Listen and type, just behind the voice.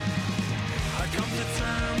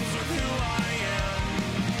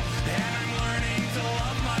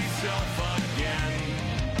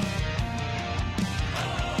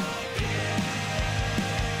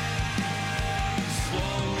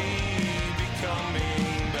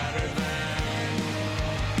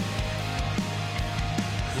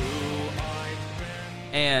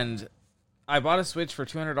and I bought a Switch for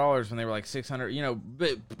 $200 when they were like $600. You know,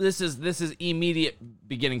 but this is immediate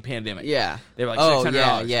beginning pandemic. Yeah, they were like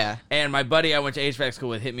 $600. Yeah. And my buddy I went to HVAC school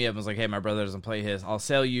with hit me up and was like, "Hey, my brother doesn't play his. I'll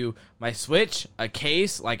sell you my Switch, a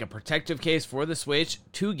case, like a protective case for the Switch,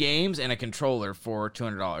 2 games, and a controller for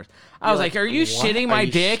 $200." I was like, "Are you shitting my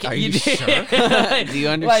dick? Are you sure? Do you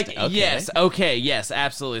understand? Like, okay. yes,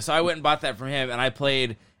 absolutely." So I went and bought that from him, and I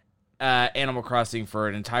played Animal Crossing for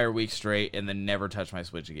an entire week straight, and then never touched my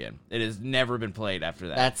Switch again. It has never been played after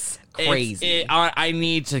that. That's crazy. I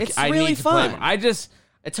need to. It's I really need to fun. play more.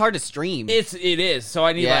 It's hard to stream. It is. So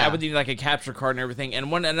I need. Yeah. I would need like a capture card and everything.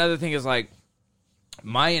 And another thing is like,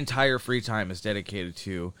 my entire free time is dedicated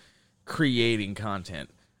to creating content.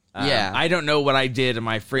 Yeah. I don't know what I did in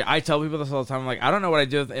my free. I tell people this all the time. I'm like, I don't know what I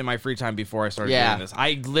did in my free time before I started doing this.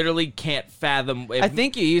 I literally can't fathom. I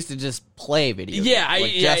think you used to just play video. Yeah,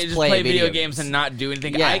 games. I just play video games and not do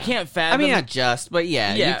anything. Yeah. I can't fathom. I mean, not just, but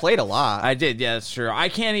you played a lot. I did. Yeah, that's true. I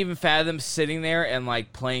can't even fathom sitting there and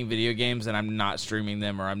like playing video games and I'm not streaming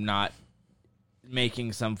them or I'm not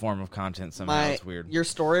making some form of content somehow. It's weird. Your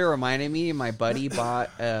story reminded me. My buddy bought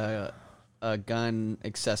a gun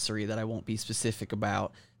accessory that I won't be specific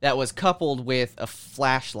about. That was coupled with a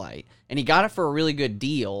flashlight, and he got it for a really good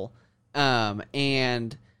deal.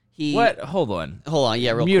 And he What? Hold on.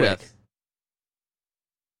 Yeah, real Mute quick. us.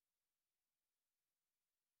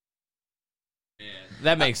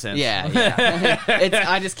 That makes sense. Yeah.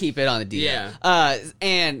 I just keep it on the deal. Yeah.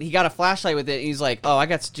 And he got a flashlight with it, and he's like, "Oh, I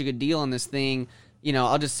got such a good deal on this thing. You know,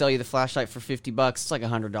 I'll just sell you the flashlight for $50. It's like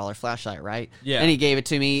 $100 flashlight, right?" Yeah. And he gave it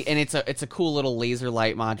to me, and it's a cool little laser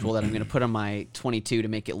light module that I'm going to put on my 22 to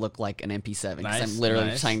make it look like an MP7 because Nice, I'm literally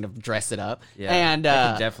nice. trying to dress it up. Yeah. And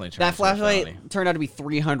That could definitely turn that into a felony. flashlight turned out to be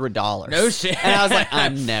 $300. No shit. And I was like,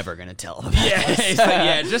 I'm never going to tell him about Yeah, this. it's like,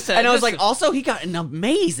 yeah, just and I was just like, also, he got an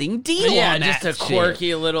amazing deal. yeah, on just that a shit.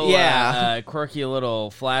 quirky little, Yeah. quirky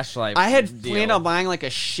little flashlight. I had deal. planned on buying like a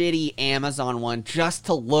shitty Amazon one just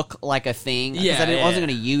to look like a thing because Yeah, I wasn't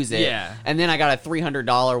going to use it. Yeah. And then I got a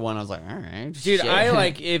 $300 one. I was like, all right, Dude, shit.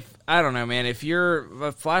 I don't know, man. If you're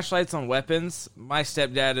flashlights on weapons, my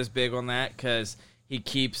stepdad is big on that because he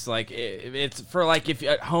keeps like it's for like if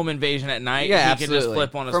home invasion at night. Yeah, he absolutely. can just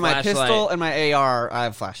flip on his for my flashlight. pistol and my AR, I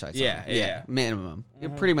have flashlights. Yeah, on. yeah. minimum. You're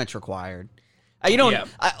pretty much required. You don't. Yeah.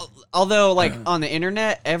 Although, like on the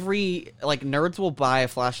internet, every nerds will buy a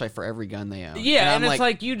flashlight for every gun they own. Yeah, and I'm it's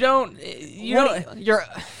like you don't. You're.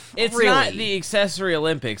 It's really? not the accessory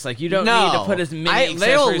Olympics. Like you don't No. need to put as many accessories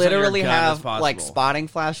they'll on your literally gun as have possible. like spotting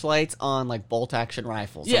flashlights on like bolt action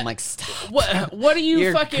rifles. Yeah. I'm like, stop. What are you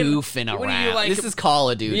You're fucking goofing what around. are you, like, This is Call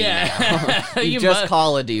of Duty. Yeah. now. You just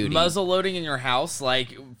Call of Duty. muzzle loading in your house, like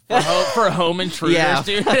for home intruders, Yeah.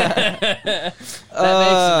 dude. that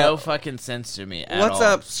makes no fucking sense to me. What's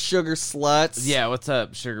up, sugar sluts? Yeah, what's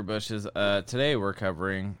up, Sugar Bushes? Today we're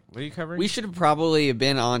covering. What are you covering? We should have probably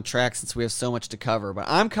been on track since we have so much to cover, but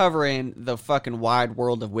I'm covering the fucking wide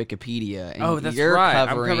world of Wikipedia. And Oh, that's you're right. I'm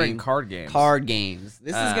Covering covering card games. Card games.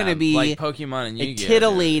 This is going to be like Pokemon and a Yu-Gi-Oh.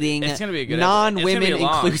 titillating, It's gonna be a good non-women it's gonna be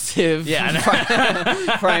long. inclusive, Yeah, I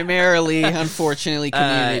know. primarily, unfortunately,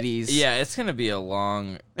 communities. Yeah, it's gonna be a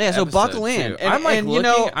long. Yeah, so episode, buckle in. too. And- I'm like and, looking.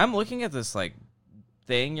 you know- I'm looking at this like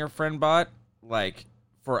thing your friend bought, like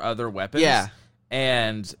for other weapons. Yeah.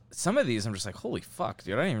 And some of these, I'm just like, holy fuck,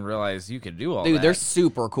 dude! I didn't even realize you could do all that. Dude, they're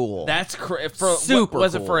super cool. That's for Super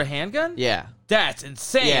Was cool. it for a handgun? Yeah. That's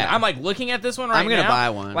insane. Yeah. I'm like looking at this one right now. I'm gonna buy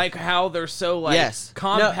one. Like how they're so like Yes.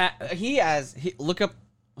 compact. No, he look up.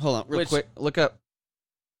 Hold on, real quick. Look up.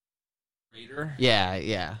 Raider?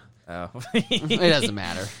 Yeah. Oh. It doesn't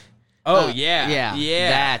matter. Oh yeah.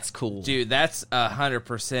 That's cool, Dude, that's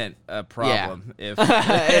 100% a problem. If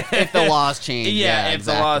if the laws change. if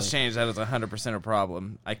the laws change, that is 100% a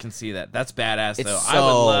problem. I can see that. That's badass, It's though. so I would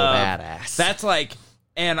love badass. That's like,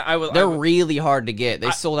 and I would. They're I would, really hard to get. They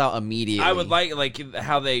sold out immediately. I would like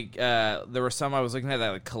how they. There were some I was looking at that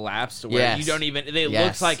like collapsed to where Yes. you don't even. It Yes.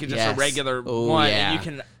 looks like it's just Yes. a regular Oh, one, yeah. and you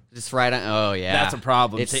can. just right on. Oh yeah, That's a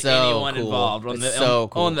problem It's to so anyone cool. involved on It's the so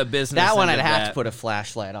cool. on the business. That one end I'd of have that. to put a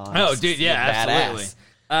flashlight on. Oh, It's dude, yeah, badass.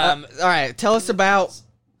 absolutely. All right, tell us about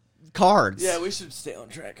cards. Yeah, we should stay on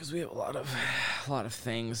track because we have a lot of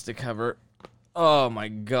things to cover. Oh my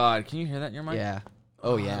god, can you hear that in your mic? Yeah.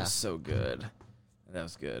 Oh That yeah. was so good. That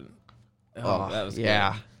was good. Oh, that was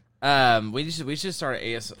yeah. good. We should start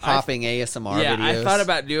Popping ASMR yeah, videos. I thought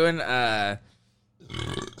about doing.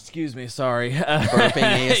 Excuse me, sorry.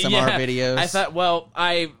 burping ASMR Yeah, videos. I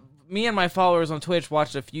thought. Me and my followers on Twitch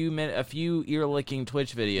watched a few ear licking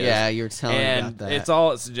Twitch videos. Yeah, you're telling me and about that. it's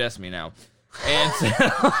all it suggests me now. And so,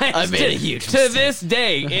 like, I made a huge to this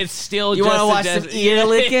day, it's still You just want to watch some ear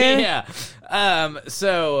licking? Yeah.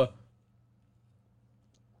 So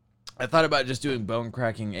I thought about just doing bone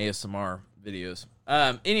cracking ASMR videos.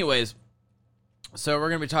 Anyways, so we're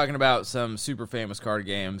gonna be talking about some super famous card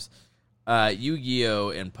games, Yu-Gi-Oh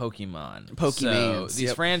and Pokemon. So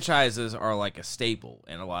these franchises are like a staple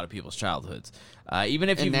in a lot of people's childhoods. Even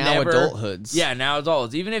if you've now never adulthoods. Yeah, now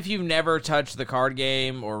adults. Even if you've never touched the card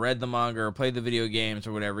game or read the manga or played the video games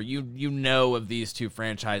or whatever, you know of these two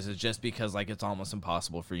franchises just because like it's almost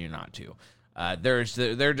impossible for you not to.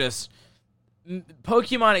 They're just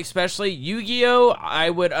Pokemon, especially Yu-Gi-Oh.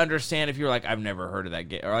 I would understand if you were like, I've never heard of that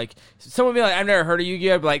game, or like someone being like, I've never heard of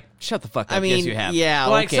Yu-Gi-Oh. I'd be like, shut the fuck up. I mean, yes, you have. yeah,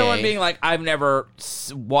 but like okay. someone being like, I've never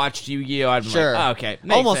watched Yu-Gi-Oh. I'd be Sure. like, oh, okay,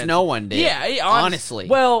 makes Almost sense. no one did. Yeah, honestly.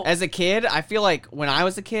 Well, as a kid, I feel like when I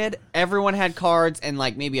was a kid, everyone had cards, and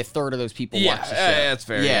like maybe a third of those people watched the show. That's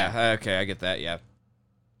fair. Yeah. Okay, I get that. Yeah.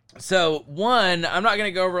 So I'm not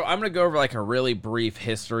gonna go over. I'm gonna go over like a really brief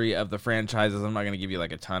history of the franchises. I'm not gonna give you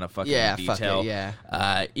like a ton of fucking detail. Fuck it,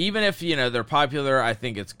 yeah. Even if they're popular, I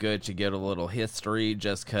think it's good to get a little history,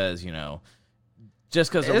 just because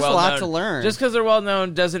just because they're There's well a lot known. to learn. Just because they're well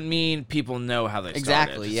known doesn't mean people know how they started.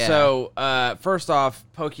 Exactly, yeah. So first off,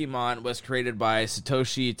 Pokemon was created by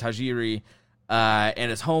Satoshi Tajiri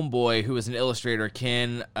and his homeboy, who was an illustrator,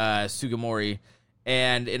 Ken Sugimori.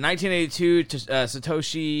 And in 1982,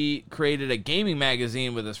 Satoshi created a gaming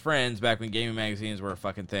magazine with his friends back when gaming magazines were a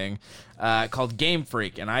fucking thing, called Game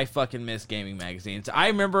Freak, and I fucking miss gaming magazines. I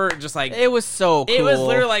remember just like It was so cool. it was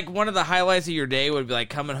literally like one of the highlights of your day would be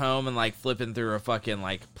like coming home and like flipping through a fucking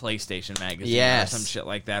like PlayStation magazine or some shit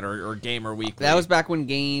like that, or Gamer Weekly. That was back when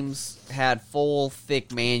games had full,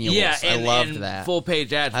 thick manuals. Yeah, I loved that. Full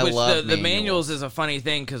page ads. I Which love the manuals manuals is a funny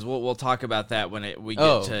thing because we'll talk about that when we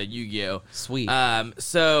get to Yu-Gi-Oh. Sweet.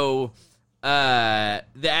 So the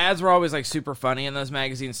ads were always like super funny in those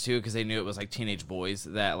magazines too because they knew it was like teenage boys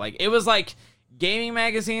that like it was like gaming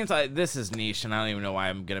magazines. This is niche and I don't even know why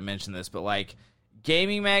I'm gonna mention this, but like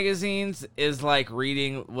gaming magazines is like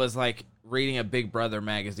reading a Big Brother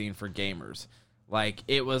magazine for gamers. Like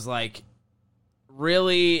it was like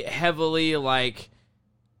really heavily like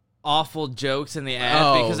awful jokes in the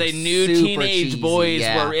ads because they knew teenage cheesy, boys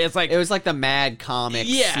were. It's like it was like the Mad Comics.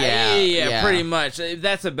 Yeah, pretty much.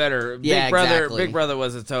 That's a better Yeah, Big Brother. exactly. Big Brother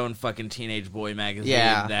was its own fucking teenage boy magazine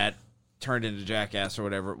that turned into Jackass or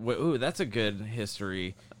whatever. Ooh, that's a good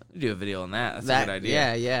history. Do a video on that. That's a good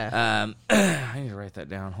idea. Yeah. I need to write that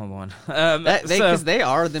down. Hold on. Because they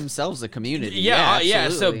are themselves a community. Yeah. So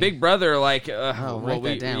absolutely. Big Brother, like, write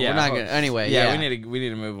that down. Yeah, We're not gonna. Anyway, yeah, we need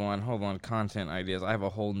to move on. Hold on, content ideas. I have a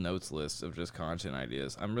whole notes list of just content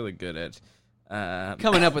ideas. I'm really good at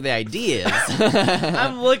coming up with the ideas.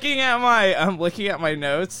 I'm looking at my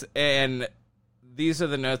notes, and these are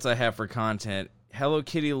the notes I have for content. Hello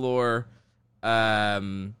Kitty lore.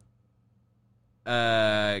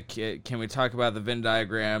 Can we talk about the Venn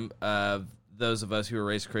diagram of those of us who are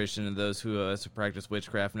raised Christian and those who practice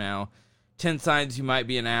witchcraft now? 10 signs you might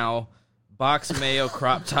be an owl. Box Mayo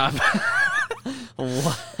crop top.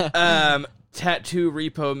 Tattoo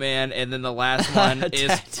Repo Man, and then the last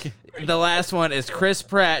one is Chris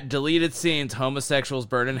Pratt deleted scenes homosexuals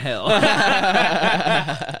burn in hell.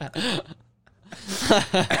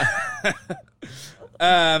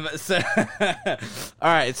 So all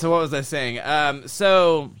right, so what was I saying?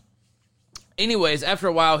 So anyways, after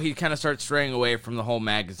a while he kind of starts straying away from the whole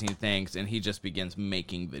magazine things and he just begins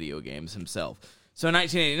making video games himself. So in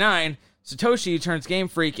 1989, Satoshi turns Game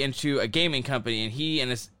Freak into a gaming company, and he and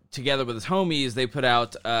his together with his homies, they put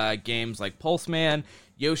out games like Pulse Man,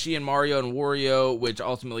 Yoshi and Mario and Wario, which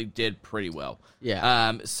ultimately did pretty well.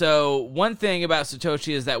 Yeah. So one thing about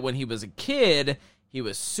Satoshi is that when he was a kid, he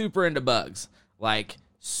was super into bugs. Like,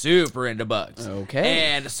 super into bugs. Okay.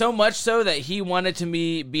 And so much so that he wanted to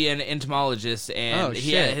be an entomologist, and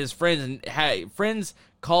his friends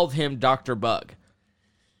called him Dr. Bug.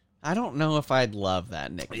 I don't know if I'd love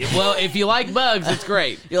that nickname. Well, if you like bugs, it's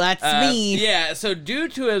great. That's me. Yeah, so due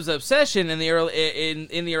to his obsession in the early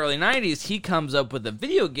 90s, he comes up with a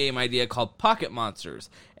video game idea called Pocket Monsters,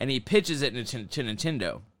 and he pitches it to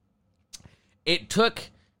Nintendo. It took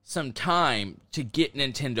some time to get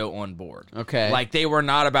Nintendo on board. Okay. Like, they were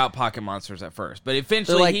not about Pocket Monsters at first, but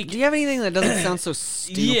eventually do you have anything that doesn't sound so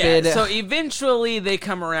stupid? Yeah, so eventually they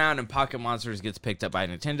come around and Pocket Monsters gets picked up by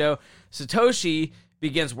Nintendo. Satoshi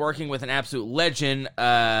begins working with an absolute legend,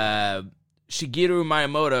 Shigeru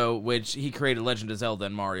Miyamoto, which he created Legend of Zelda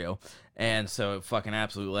and Mario. And so, fucking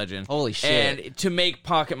absolute legend. Holy shit. And to make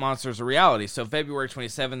Pocket Monsters a reality. So, February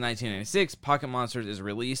 27, 1996, Pocket Monsters is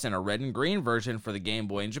released in a red and green version for the Game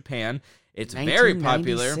Boy in Japan. It's very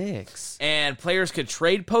popular. 1996. And players could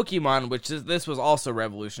trade Pokemon, this was also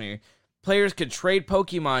revolutionary. Players could trade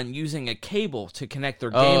Pokemon using a cable to connect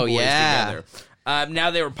their Game Boys together.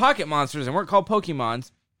 Now, they were Pocket Monsters and weren't called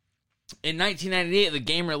Pokemons. In 1998, the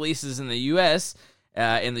game releases in the U.S.,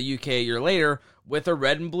 in the UK a year later, with a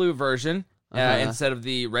red and blue version instead of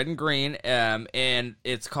the red and green. And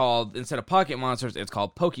it's called, instead of Pocket Monsters, it's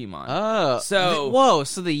called Pokemon. Oh. So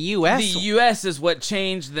so the U.S. The U.S. is what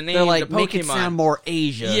changed the name They're like, to Pokemon. make it sound more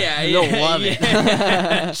Asia. Yeah, They'll yeah, love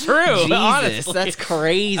yeah. it. True. Jesus, honestly. that's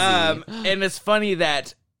crazy. And it's funny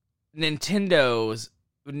that Nintendo's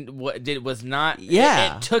was not.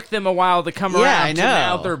 Yeah. It took them a while to come Yeah, around I to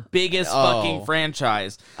now know. their biggest fucking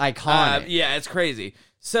franchise. Iconic. Yeah, it's crazy.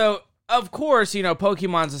 So, of course,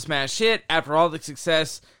 Pokemon's a smash hit. After all the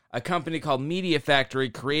success, a company called Media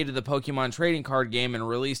Factory created the Pokemon trading card game and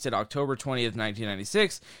released it October 20th,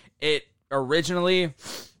 1996. It originally...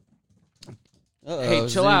 Hey,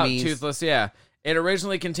 chill out, Toothless, yeah. It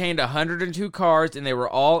originally contained 102 cards, and they were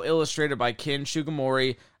all illustrated by Ken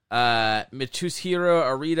Sugimori, Mitsuhiro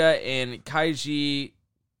Arita, and Kaiji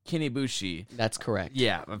Kinibushi. That's correct.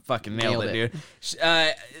 Yeah, I fucking nailed it,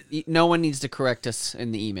 dude. No one needs to correct us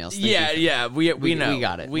in the emails. Thank you. We know. We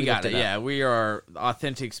got it. We got it. Yeah, we are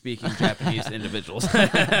authentic speaking Japanese individuals.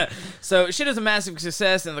 So shit is a massive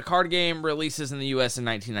success, and the card game releases in the U.S. in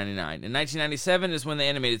 1999. In 1997 is when the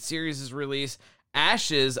animated series is released.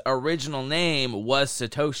 Ash's original name was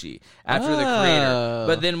Satoshi after the creator,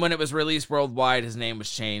 but then when it was released worldwide, his name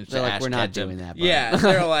was changed to They're like, Ash we're not Ketchum. doing that, bud. Yeah,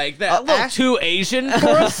 they're like that. A little too Asian for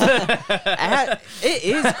us. It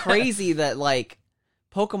is crazy that like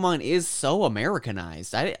Pokemon is so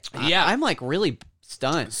Americanized. I'm like really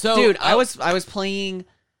stunned. So, dude, I was playing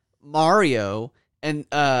Mario and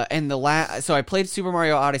so I played Super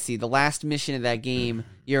Mario Odyssey. The last mission of that game,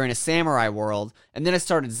 you're in a samurai world, and then I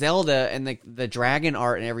started Zelda, and the dragon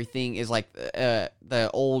art and everything is like the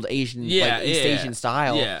old Asian, East Asian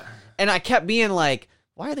style. Yeah, and I kept being like,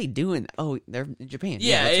 why are they doing that? Oh, they're in Japan.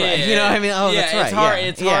 Yeah, that's yeah, right. yeah, You know what I mean? Oh, yeah, that's right. It's hard. Yeah.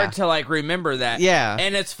 It's hard to like remember that. Yeah,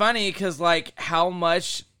 and it's funny because like how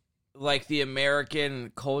much like the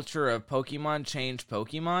American culture of Pokemon changed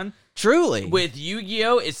Pokemon. Truly, With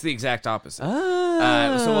Yu-Gi-Oh, it's the exact opposite.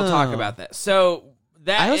 Oh. So we'll talk about that. So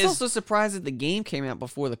I was also surprised that the game came out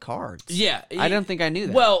before the cards. Yeah, I don't think I knew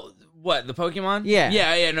that. Well, what, the Pokemon?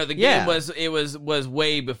 Yeah. No, the game was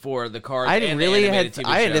way before the cards. I didn't and the really animated TV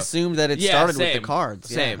I had show. assumed that it started with the cards.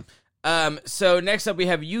 Same. So next up we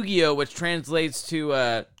have Yu-Gi-Oh, which translates to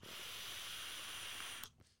a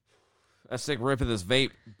sick rip of this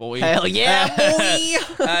vape, boy. Hell yeah,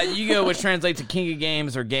 boy. Yu-Gi-Oh, which translates to King of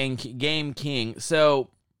Games or Game King. So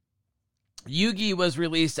Yu-Gi was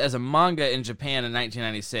released as a manga in Japan in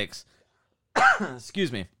 1996.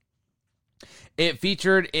 Excuse me. It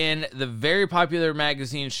featured in the very popular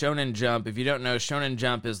magazine Shonen Jump. If you don't know, Shonen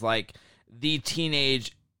Jump is like the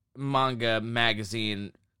teenage manga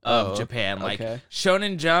magazine of Japan. Like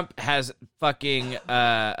Shonen Jump has fucking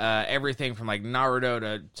everything from like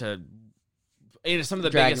Naruto to some of the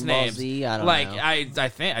Dragon biggest Ball names. Z, I don't like know. I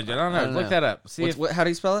think I don't know. Look that up. See how do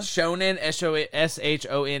you spell it? Shonen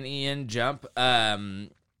Shonen Jump. I'm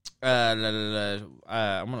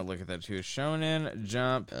gonna look at that too. Shonen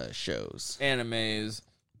Jump shows animes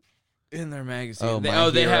in their magazine. Oh,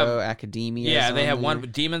 they have Academia. Yeah, they have there. one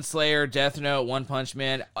Demon Slayer, Death Note, One Punch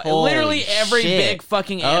Man. Holy Literally every shit. big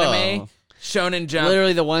fucking anime. Shonen Jump.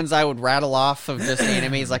 Literally the ones I would rattle off of just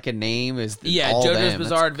animes like a name is all JoJo's them.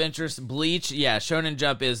 Bizarre Adventures, Bleach. Yeah, Shonen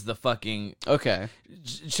Jump is the fucking Okay.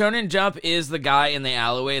 Shonen Jump is the guy in the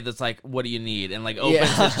alleyway that's like, "What do you need?" and like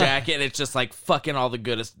opens his jacket and it's just like fucking all the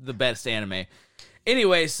best anime.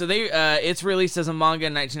 Anyway, so it's released as a manga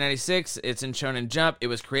in 1996. It's in Shonen Jump. It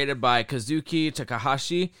was created by Kazuki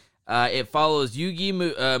Takahashi. It follows Yugi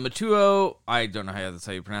Mutuo, I don't know that's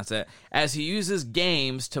how you pronounce that, as he uses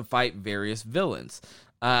games to fight various villains.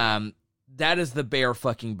 That is the bare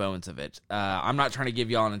fucking bones of it. I'm not trying to give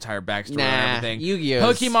y'all an entire backstory on everything.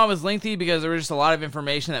 Yu-Gi-Oh! Pokemon was lengthy because there was just a lot of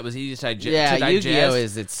information that was easy to digest. Yeah, Yu-Gi-Oh!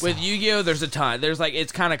 It's... With Yu-Gi-Oh! There's a ton. There's like,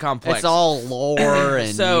 it's kind of complex. It's all lore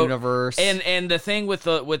and universe. And the thing with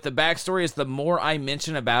the backstory is the more I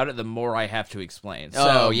mention about it, the more I have to explain.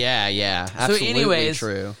 Yeah. Absolutely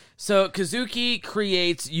true. So Kazuki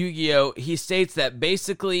creates Yu-Gi-Oh! He states that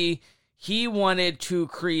basically he wanted to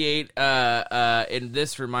create, and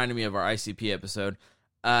this reminded me of our ICP episode,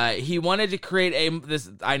 He wanted to create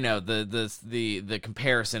I know the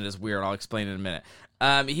comparison is weird. I'll explain in a minute.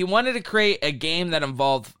 He wanted to create a game that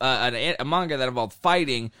involved a manga that involved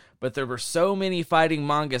fighting, but there were so many fighting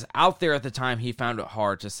mangas out there at the time, he found it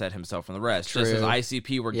hard to set himself from the rest. True. Just as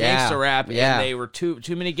ICP were gangster rap, and they were too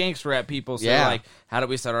many gangster rap people, so like, how do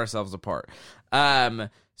we set ourselves apart?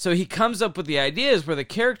 So he comes up with the ideas where the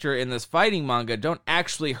character in this fighting manga don't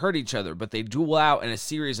actually hurt each other, but they duel out in a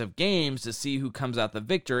series of games to see who comes out the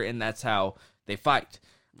victor, and that's how they fight.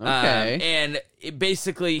 Okay. And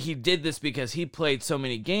basically, he did this because he played so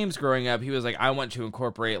many games growing up. He was like, I want to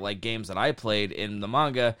incorporate like games that I played in the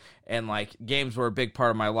manga, and like games were a big part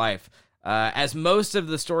of my life. As most of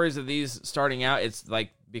the stories of these starting out, it's like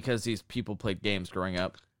because these people played games growing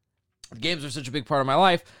up. Games are such a big part of my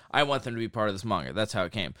life, I want them to be part of this manga. That's how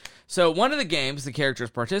it came. So one of the games the characters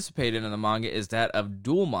participate in the manga is that of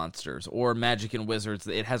Duel Monsters, or Magic and Wizards.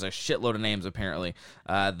 It has a shitload of names, apparently.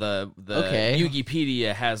 The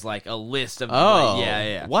Yugipedia has like a list of... Wow,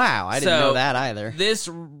 I didn't know that either. This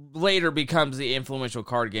later becomes the influential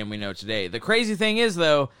card game we know today. The crazy thing is,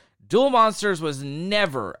 though, Duel Monsters was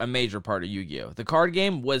never a major part of Yu-Gi-Oh! The card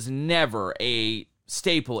game was never a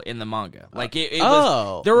staple in the manga. Like it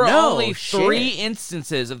was, there were only 3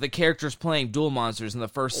 instances of the characters playing Duel Monsters in the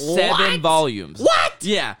first 7 volumes. What?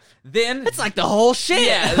 Yeah. Then it's like the whole shit.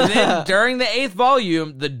 Yeah. Then during the 8th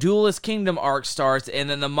volume, the Duelist Kingdom arc starts, and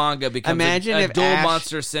then the manga becomes a Duel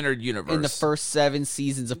Monster centered universe. In the first 7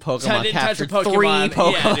 seasons of Pokemon, captured 3 Pokemon.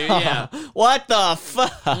 Pokemon. Yeah, dude, yeah. What the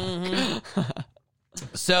fuck? Mm-hmm.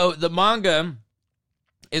 So the manga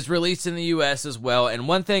is released in the U.S. as well, and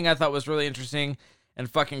one thing I thought was really interesting and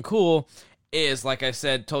fucking cool is, like I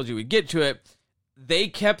said, told you we'd get to it, they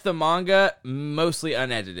kept the manga mostly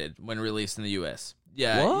unedited when released in the U.S.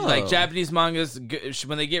 Yeah, Whoa. Like Japanese mangas,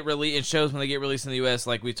 when they get released, and shows when they get released in the U.S.,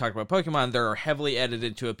 like we talked about Pokemon, they're heavily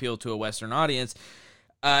edited to appeal to a Western audience.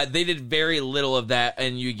 They did very little of that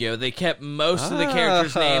in Yu-Gi-Oh! They kept most of the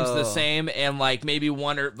characters' names the same, and like maybe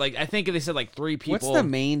one or like I think they said like 3 people. What's the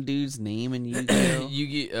main dude's name in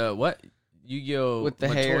Yu-Gi-Oh? What? Yu-Gi-Oh! With the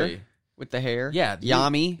hair? With the hair? Yeah.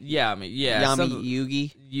 Yami? Yeah.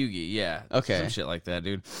 Yugi? Yugi, yeah. Okay. Some shit like that,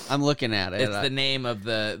 dude. I'm looking at it. It's the name of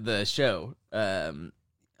the show.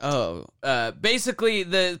 Basically,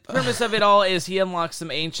 the premise of it all is he unlocks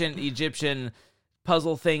some ancient Egyptian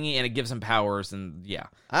puzzle thingy, and it gives him powers, and yeah.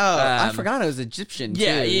 I forgot it was Egyptian, too.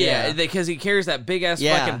 Yeah, because he carries that big-ass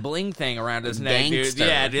fucking bling thing around his neck, dude.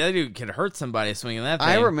 Yeah, dude, that dude could hurt somebody swinging that thing.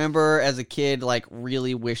 I remember as a kid, like,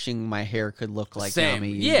 really wishing my hair could look like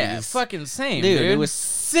Yami. Yeah, fucking same, dude. It was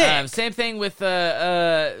sick. Same thing with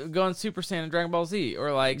going Super Saiyan in Dragon Ball Z,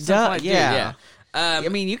 or like something like that. I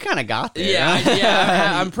mean, you kind of got there.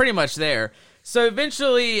 Yeah, I'm pretty much there. So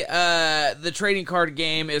eventually, the trading card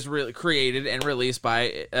game is created and released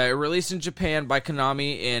in Japan by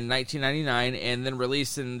Konami in 1999, and then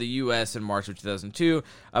released in the U.S. in March of 2002.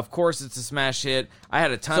 Of course, it's a smash hit. I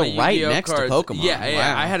had a ton of Yu-Gi-Oh right next cards. to Pokemon. Yeah,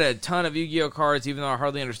 wow. I had a ton of Yu-Gi-Oh cards, even though I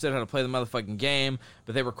hardly understood how to play the motherfucking game,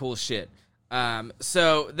 but they were cool as shit.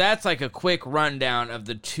 So that's like a quick rundown of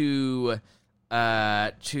the two,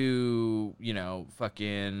 fucking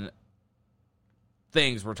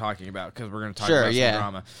things we're talking about, because we're going to talk about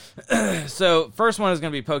some drama. So first one is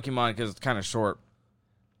going to be Pokemon, because it's kind of short,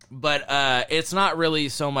 but it's not really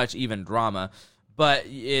so much even drama, but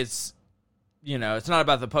it's it's not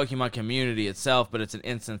about the Pokemon community itself, but it's an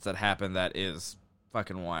instance that happened that is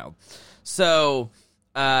fucking wild. So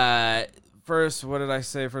first, what did I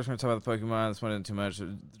say? First, we're going to talk about the Pokemon. This one isn't too much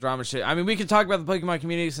drama shit. I mean, we can talk about the Pokemon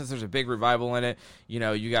community since there's a big revival in it.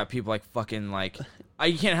 You got people like fucking like...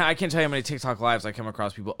 I can't tell you how many TikTok lives I come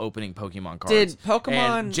across people opening Pokemon cards. Did Pokemon...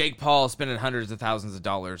 And Jake Paul spending hundreds of thousands of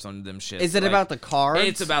dollars on them shit. Is it about the cards?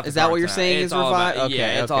 It's about the cards. Is that what you're saying is revival?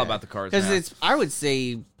 It's all about the cards. Because I would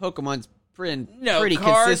say Pokemon's pretty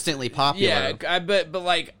consistently popular. Yeah, but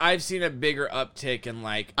like I've seen a bigger uptick in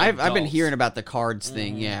like I've been hearing about the cards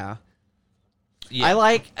thing, yeah. I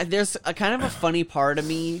like, there's a kind of a funny part of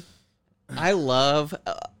me. I love,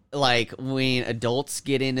 like, when adults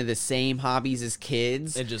get into the same hobbies as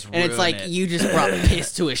kids. And it's like, you just brought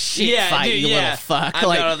piss to a shit fight, dude, you little fuck. I've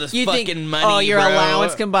got all this you fucking think, money, your bro.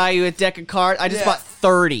 allowance can buy you a deck of cards? I just bought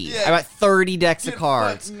 30. Yeah. I bought 30 decks of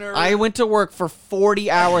cards. I went to work for 40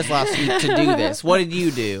 hours last week to do this. What did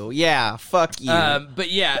you do? Yeah, fuck you. But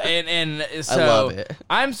yeah, and so I love it.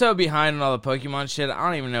 I'm so behind on all the Pokemon shit. I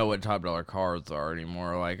don't even know what top dollar cards are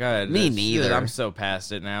anymore. Like, me neither. I'm so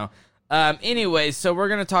past it now. Anyway, so we're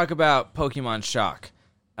gonna talk about Pokemon Shock.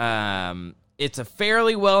 It's a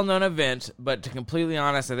fairly well-known event, but to completely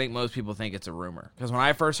honest, I think most people think it's a rumor. Because when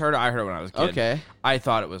I first heard it, I heard it when I was a kid. Okay. I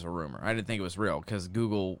thought it was a rumor. I didn't think it was real because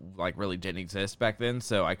Google really didn't exist back then,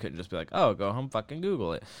 so I couldn't just be like, oh, go home, fucking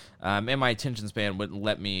Google it. And my attention span wouldn't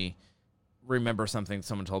let me remember something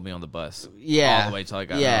someone told me on the bus. Yeah. All the way till I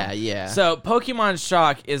got Yeah, home. yeah. So Pokemon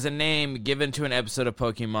Shock is a name given to an episode of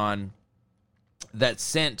Pokemon that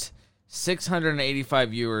sent 685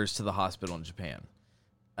 viewers to the hospital in Japan.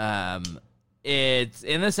 It's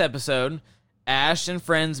in this episode, Ash and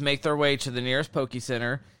friends make their way to the nearest Poke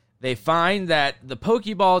Center. They find that the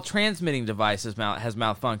Pokeball transmitting device has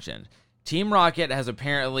malfunctioned. Team Rocket has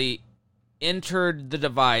apparently entered the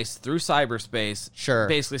device through cyberspace. Sure.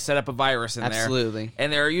 Basically set up a virus in there. Absolutely.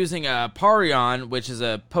 And they're using a Parion, which is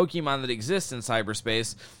a Pokemon that exists in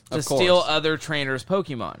cyberspace, to Of course. steal other trainers'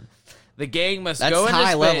 Pokemon. The gang must That's go into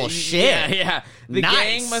high-level space. shit. Yeah. The Nice.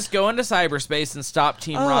 gang must go into cyberspace and stop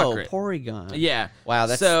Team Rocket. Porygon. Yeah. Wow,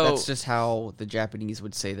 that's So- just how the Japanese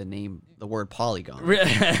would say the word polygon.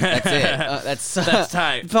 That's That's it. That's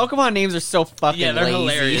tight. Pokemon names are so fucking Yeah, they're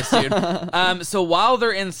lazy. hilarious, dude. So while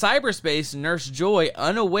they're in cyberspace, Nurse Joy,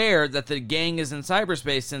 unaware that the gang is in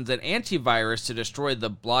cyberspace, sends an antivirus to destroy the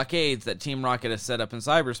blockades that Team Rocket has set up in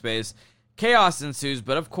cyberspace. Chaos ensues,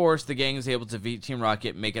 but of course the gang is able to defeat Team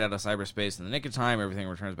Rocket, make it out of cyberspace in the nick of time. Everything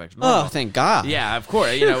returns back to normal. Oh, thank God. Yeah, of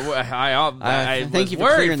course. You know, I thank was you for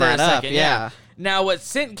worried clearing for that a up, second. yeah. Now, what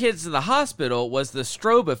sent kids to the hospital was the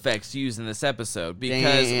strobe effects used in this episode.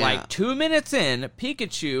 Because, Damn. 2 minutes in,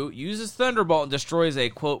 Pikachu uses Thunderbolt and destroys a,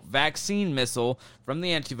 quote, vaccine missile from the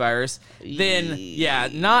antivirus. Then, yeah,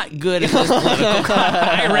 not good in this political climate.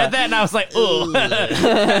 I read that and I was like, ooh.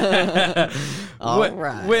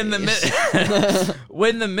 Right. When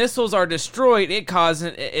the missiles are destroyed, it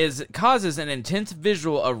causes an intense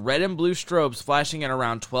visual of red and blue strobes flashing at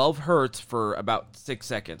around 12 hertz for about 6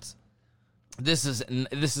 seconds. This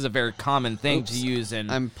is a very common thing to use in.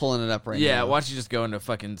 I'm pulling it up right now. Yeah, why don't you just go into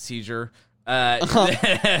fucking seizure?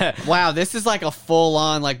 Wow, this is like a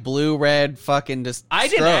full-on blue red fucking just. I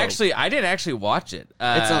didn't strobe. actually watch it.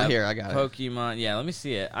 It's on here. I got it. Pokemon. Yeah, let me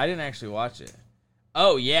see it. I didn't actually watch it.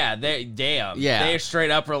 Oh yeah, damn. Yeah. They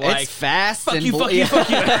straight up were like, It's fast "Fuck and you, fuck you, fuck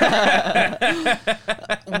you."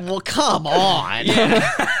 Well, come on.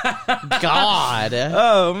 God.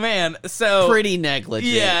 Oh man, so Pretty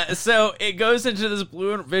negligent. yeah, so it goes into this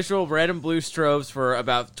blue and visual red and blue strobes for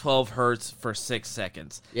about 12 hertz for 6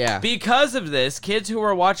 seconds. Yeah. Because of this, kids who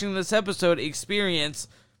are watching this episode experience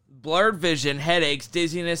blurred vision, headaches,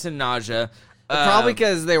 dizziness, and nausea. Probably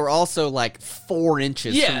because they were also 4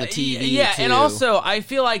 inches from the TV. Yeah, too. and also I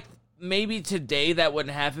feel like maybe today that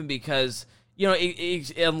wouldn't happen because,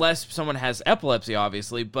 unless someone has epilepsy,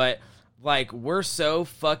 obviously, but we're so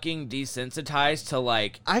fucking desensitized to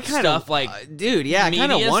stuff dude, yeah, I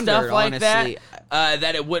kind of media wondered, stuff like honestly.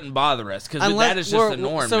 that it wouldn't bother us because that is just the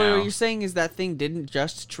norm so now. what you're saying is that thing didn't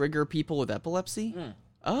just trigger people with epilepsy?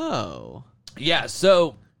 Oh. Yeah,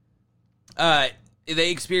 so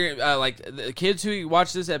they experience the kids who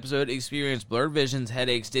watch this episode experience blurred visions,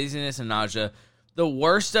 headaches, dizziness, and nausea. The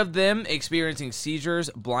worst of them experiencing seizures,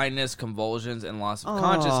 blindness, convulsions, and loss of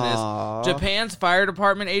consciousness. Japan's fire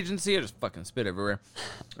department agency, I just fucking spit everywhere.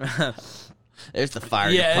 There's the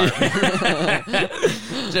fire department.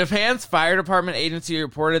 Japan's fire department agency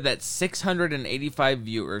reported that 685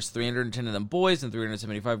 viewers, 310 of them boys and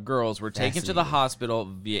 375 girls, were taken to the hospital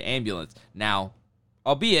via ambulance. Now,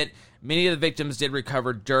 albeit many of the victims did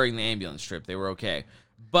recover during the ambulance trip, they were okay.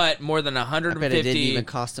 But more than 150. I bet it didn't even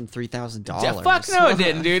cost them $3,000. Yeah, fuck no, it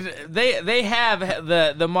didn't, dude. They have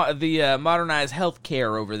the modernized health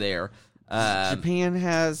care over there. Japan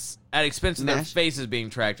has at expense of their faces being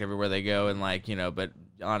tracked everywhere they go, and but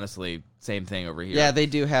honestly, same thing over here. Yeah, they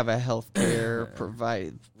do have a health care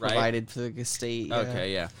provided to the state. Yeah.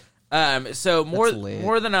 Okay, yeah. So more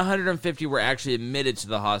than 150 were actually admitted to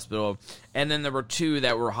the hospital, and then there were 2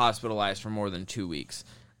 that were hospitalized for more than 2 weeks.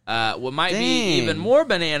 What might be even more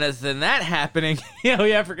bananas than that happening,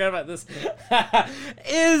 I forgot about this,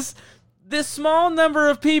 is the small number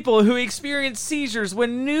of people who experienced seizures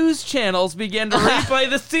when news channels began to replay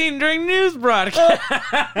the scene during news broadcasts.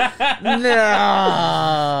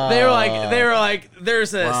 No. They were like,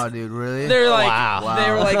 there's a. Wow, dude, really? They're like, Wow.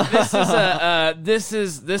 they were like,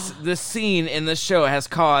 this scene in the show has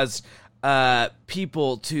caused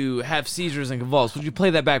people to have seizures and convulse. Would you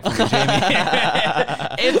play that back for me, Jamie?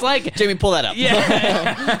 It's like Jamie, pull that up.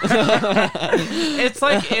 yeah. It's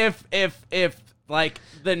like if Like,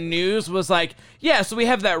 the news was like, yeah, so we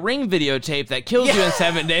have that Ring videotape that kills you in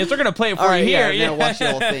 7 days. We're going to play it for you here. Yeah, watch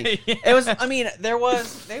the whole thing. Yeah. It was, I mean,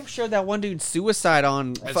 they showed that one dude's suicide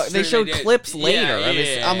on, That's they true, showed they did. clips Yeah, later of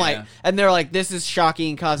his, yeah, I'm like, yeah. and they're like, this is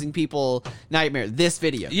shocking, causing people nightmare. This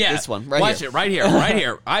video. Yeah. This one, right Watch here. it right here, right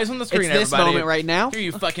here. Eyes on the screen, It's this everybody. moment right now. Here,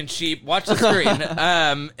 you fucking sheep. Watch the screen.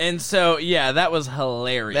 And so, yeah, that was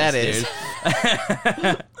hilarious, That is.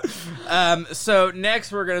 dude. So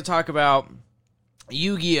next we're going to talk about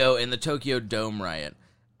Yu-Gi-Oh! And the Tokyo Dome riot.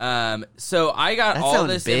 So I got That all sounds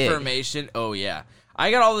this big. information. Oh, yeah. I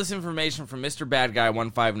got all this information from Mr. Bad Guy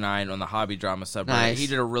 159 on the Hobby Drama subreddit. Nice. He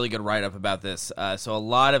did a really good write-up about this. So a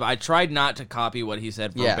lot of... I tried not to copy what he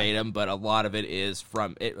said verbatim, but a lot of it is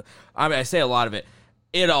from... it. I mean, I say a lot of it.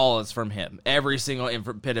 It all is from him. Every single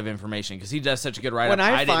bit of information, because he does such a good write-up. When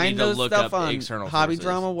I didn't need find to those look stuff up on external Hobby sources.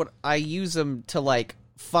 Drama, what I use them to like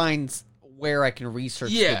find where I can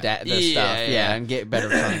research Yeah. the stuff, Yeah. and get better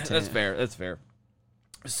content. That's fair. That's fair.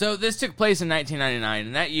 So this took place in 1999,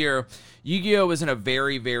 and that year, Yu-Gi-Oh! Was in a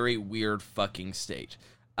very, very weird fucking state.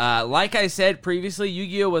 Like I said previously,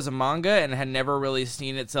 Yu-Gi-Oh! Was a manga and had never really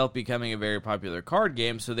seen itself becoming a very popular card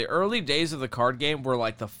game, so the early days of the card game were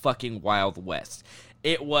like the fucking Wild West.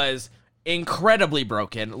 It was incredibly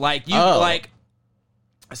broken. Like,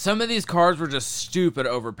 some of these cards were just stupid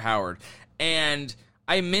overpowered. And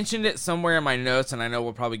I mentioned it somewhere in my notes, and I know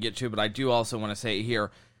we'll probably get to it, but I do also want to say it here.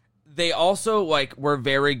 They also, like, were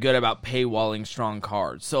very good about paywalling strong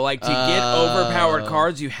cards. So, like, to get overpowered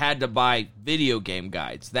cards, you had to buy video game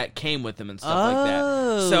guides that came with them and stuff like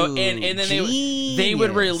that. So, and then they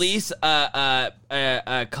would release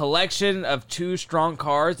a collection of 2 strong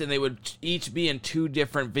cards, and they would each be in 2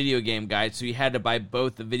 different video game guides. So you had to buy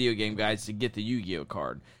both the video game guides to get the Yu-Gi-Oh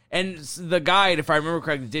card. And the guide, if I remember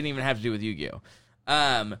correctly, didn't even have to do with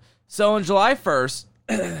Yu-Gi-Oh. So on July 1st...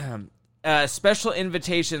 special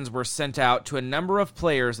invitations were sent out to a number of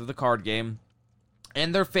players of the card game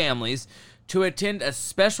and their families to attend a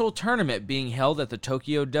special tournament being held at the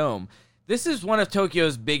Tokyo Dome. This is one of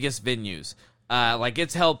Tokyo's biggest venues. Like,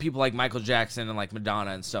 it's held people like Michael Jackson and like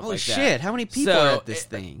Madonna and stuff Holy like that. shit, how many people are at this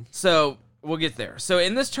thing? So, we'll get there. So,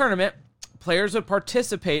 in this tournament, players would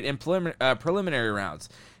participate in preliminary rounds.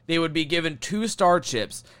 They would be given 2 star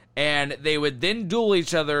chips, and they would then duel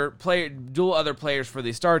other players for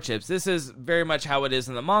these star chips. This is very much how it is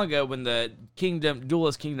in the manga when the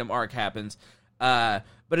Duelist Kingdom arc happens. But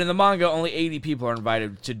in the manga, only 80 people are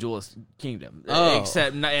invited to Duelist Kingdom,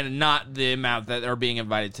 and not the amount that are being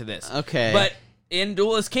invited to this. Okay. But in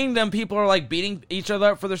Duelist Kingdom, people are like beating each other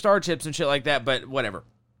up for their star chips and shit like that. But whatever.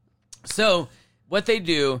 So what they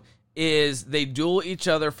do is they duel each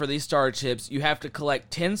other for these star chips. You have to collect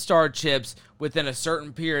 10 star chips within a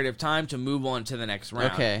certain period of time to move on to the next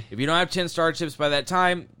round. Okay. If you don't have 10 star chips by that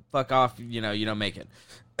time, fuck off, you don't make it.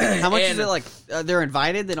 How much is it, like, they're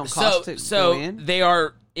invited? They don't cost to go in? They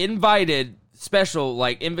are invited, special,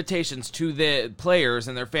 like, invitations to the players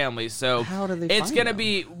and their families. So how do they it's find going to them?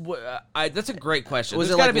 be, that's a great question. Was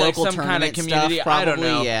There's it got to like be like local some kind of tournament community. stuff, I don't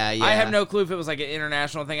probably? know. Yeah. I have no clue if it was like an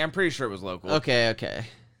international thing. I'm pretty sure it was local. Okay.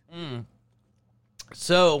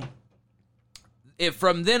 So, if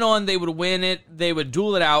from then on they would win it, they would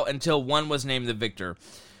duel it out until one was named the victor.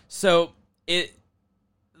 So there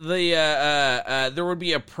would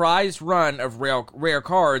be a prize run of rare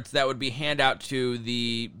cards that would be handed out to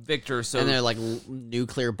the victor. So, And they're like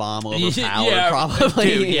nuclear bomb overpowered, Yeah, probably.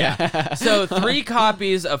 dude, yeah. So 3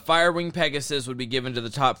 copies of Firewing Pegasus would be given to the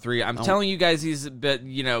top 3. I'm telling you guys these, but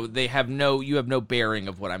you have no bearing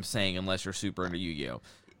of what I'm saying unless you're super into Yu-Gi-Oh.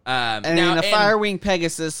 The Firewing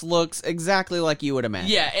Pegasus looks exactly like you would imagine.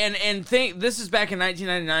 Yeah, and think this is back in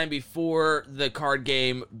 1999 before the card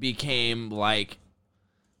game became like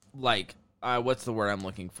what's the word I'm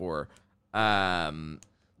looking for?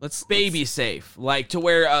 Baby safe, like to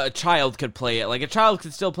where a child could play it. Like a child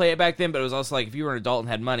could still play it back then, but it was also like if you were an adult and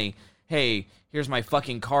had money, hey, here's my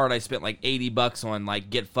fucking card I spent like $80 on. Like,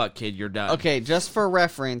 get fucked, kid, you're done. Okay, just for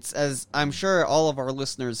reference, as I'm sure all of our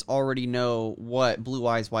listeners already know what Blue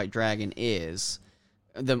Eyes White Dragon is,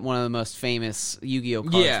 one of the most famous Yu-Gi-Oh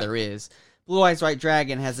cards there is. Blue Eyes White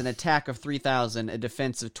Dragon has an attack of 3,000, a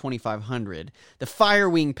defense of 2,500. The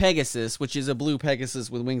Firewing Pegasus, which is a blue Pegasus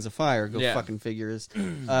with wings of fire, fucking figures,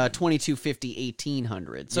 2,250,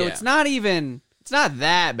 1,800. So it's not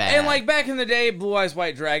that bad. And like back in the day, Blue Eyes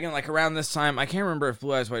White Dragon, like around this time, I can't remember if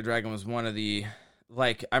Blue Eyes White Dragon was one of the,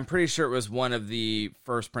 like, I'm pretty sure it was one of the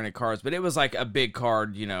first printed cards, but it was like a big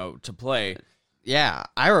card, to play. Yeah,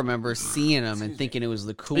 I remember seeing them and thinking it was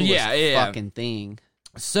the coolest fucking thing.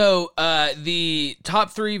 So the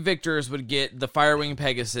top 3 victors would get the Firewing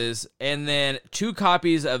Pegasus, and then 2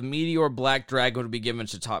 copies of Meteor Black Dragon would be given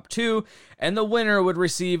to top 2, and the winner would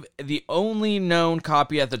receive the only known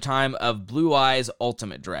copy at the time of Blue Eyes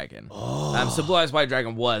Ultimate Dragon. So Blue Eyes White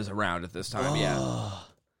Dragon was around at this time, yeah.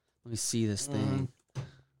 Let me see this thing.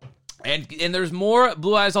 And there's more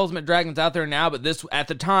Blue Eyes Ultimate Dragons out there now, but this at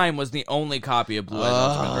the time was the only copy of Blue Eyes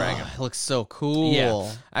Ultimate Dragon. It looks so cool.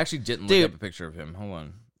 Yeah, I actually didn't look up a picture of him. Hold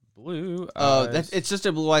on, Blue Eyes. It's just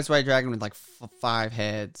a Blue Eyes White Dragon with like 5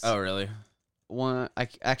 heads. Oh, really?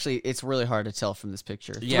 Actually, it's really hard to tell from this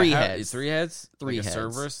picture. Yeah, 3 heads. 3 heads. 3 like heads. A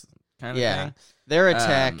Cerberus kind of thing. Their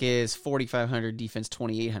attack is 4,500, defense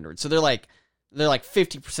 2,800. So they're like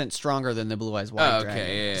 50% stronger than the Blue Eyes White Dragon.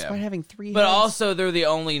 Yeah. Despite having 3 But heads. also, they're the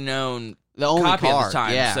only known copy card, at the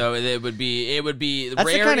time. yeah. So it would be That's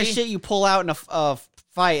rarity. the kind of shit you pull out in a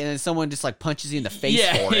fight, and then someone just like punches you in the face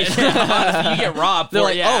for it. You get robbed. They're for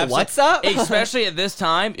like, it, yeah, what's up? Especially at this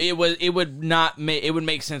time, it would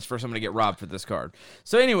make sense for someone to get robbed for this card.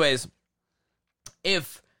 So, anyways,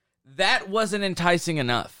 if that wasn't enticing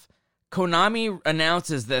enough, Konami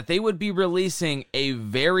announces that they would be releasing a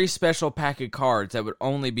very special pack of cards that would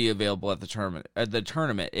only be available at the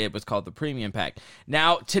tournament. It was called the Premium Pack.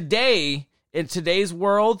 Now, in today's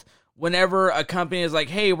world, whenever a company is like,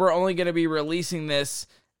 "Hey, we're only going to be releasing this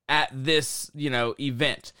at this,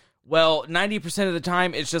 event," well, 90% of the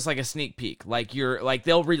time, it's just like a sneak peek. Like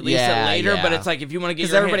they'll release it later, but it's like if you want to get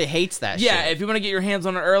because everybody hates that. Yeah, shit. if you want to get your hands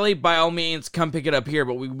on it early, by all means, come pick it up here.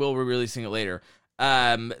 But we will be releasing it later.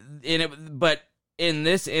 But in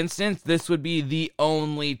this instance, this would be the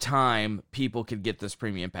only time people could get this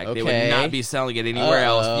premium pack. Okay. They would not be selling it anywhere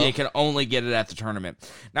else. They can only get it at the tournament.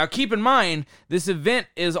 Now, keep in mind, this event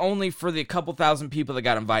is only for the couple thousand people that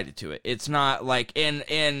got invited to it. It's not like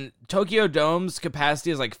in Tokyo Dome's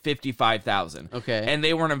capacity is like 55,000. Okay. And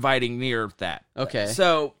they weren't inviting near that. Okay.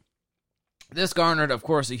 So this garnered, of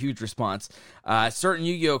course, a huge response. Certain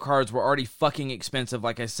Yu-Gi-Oh cards were already fucking expensive,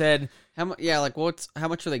 like I said. How much? Yeah, like how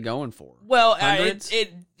much are they going for? Well, Hundreds?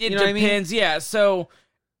 it You know what I mean? depends. Yeah, so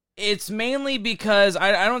it's mainly because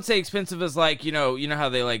I don't say expensive as like you know how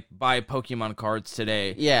they like buy Pokemon cards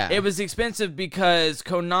today. Yeah. It was expensive because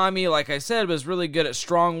Konami, like I said, was really good at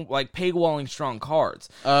paywalling strong cards.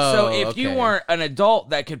 Oh, so if you okay. weren't an adult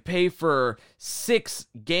that could pay for 6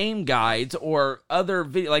 game guides or other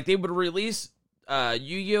like they would release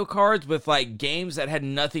Yu-Gi-Oh cards with like games that had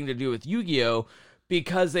nothing to do with Yu-Gi-Oh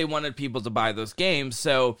because they wanted people to buy those games.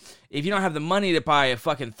 So if you don't have the money to buy a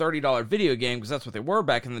fucking $30 video game, because that's what they were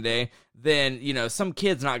back in the day, then, some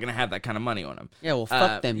kid's not going to have that kind of money on them. Yeah, well,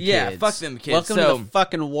 fuck them kids. Yeah, fuck them kids. Welcome to the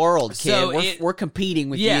fucking world, kid. So We're competing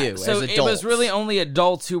with yeah, you so as adults. it was really only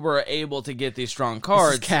adults who were able to get these strong This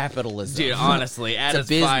cards. is capitalism. Dude, honestly, at it's a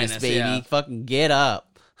business, finest, baby. yeah. Fucking get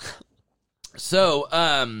up. So,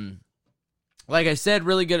 like I said,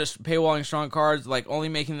 really good at paywalling strong cards, like only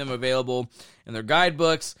making them available in their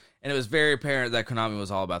guidebooks, and it was very apparent that Konami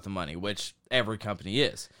was all about the money, which every company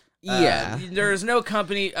is. Yeah. There is no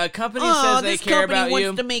company. A company says they care about wants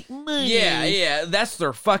you. to make money. Yeah, that's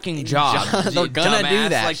their fucking job. They're gonna do dumbass.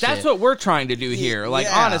 that Like that's shit. what we're trying to do here. Like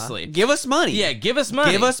Yeah. honestly, give us money. yeah, give us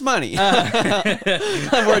money. Give us money.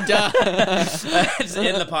 We're done. it's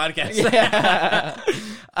in the podcast.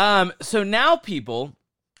 So now people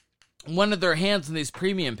wanted their hands on these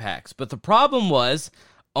premium packs, but the problem was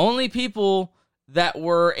only people that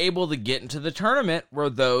were able to get into the tournament were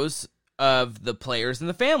those of the players and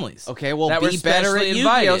the families. Okay, well, that were be better at specially Yu-Gi-Oh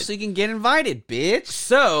invited. so you can get invited, bitch.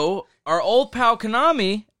 So our old pal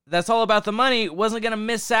Konami, that's all about the money, wasn't going to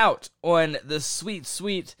miss out on the sweet,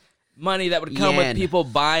 sweet money that would come Yen. with people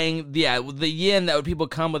buying, the yen that would people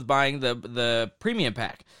come with buying the premium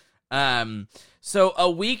pack. So a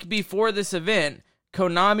week before this event,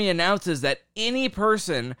 Konami announces that any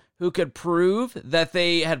person who could prove that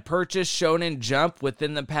they had purchased Shonen Jump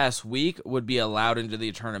within the past week would be allowed into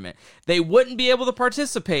the tournament. They wouldn't be able to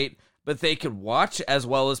participate, but they could watch as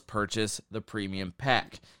well as purchase the premium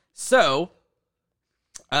pack. So,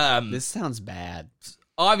 This sounds bad.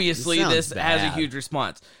 obviously, This this sounds has a bad. huge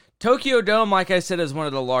response. Tokyo Dome, like I said, is one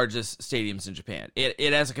of the largest stadiums in Japan.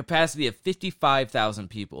 It has a capacity of 55,000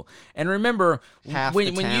 people. And remember, Half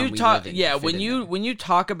when the town you we talk, live in yeah, fit when in you there. when you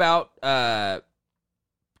talk about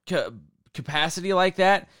capacity like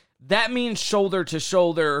that, that means shoulder to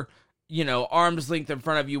shoulder, arm's length in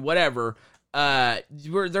front of you, whatever.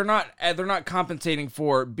 They're not compensating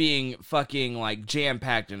for being fucking like jam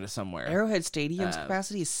packed into somewhere. Arrowhead Stadium's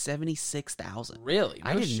capacity is 76,000. Really?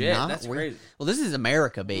 I No did shit. not. That's crazy. Well, this is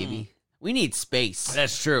America, baby. We need space.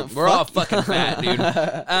 That's true. We're all fucking fat,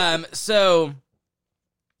 dude. So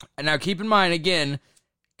now keep in mind again,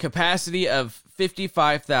 capacity of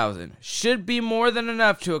 55,000. Should be more than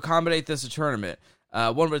enough to accommodate this tournament.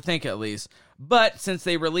 One would think at least. But since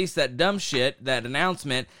they released that dumb shit, that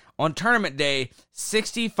announcement, on tournament day,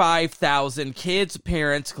 65,000 kids,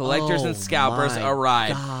 parents, collectors, and scalpers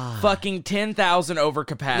arrived. God. Fucking 10,000 over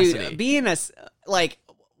capacity. Dude, being a, like,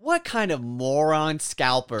 what kind of moron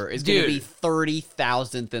scalper is going to be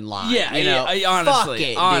 30,000th in line? Yeah, you know,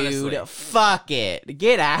 honestly, fuck it, dude. Fuck it.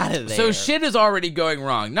 Get out of there. So shit is already going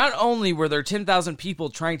wrong. Not only were there 10,000 people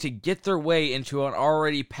trying to get their way into an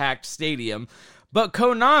already packed stadium, but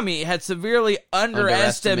Konami had severely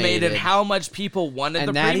underestimated how much people wanted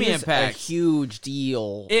the premium pack. And that is a huge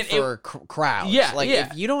deal for crowds. Yeah, like,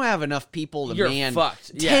 if you don't have enough people to man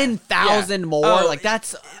fucked. 10,000 more, like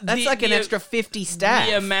that's like an extra 50 staff.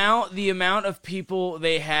 The amount of people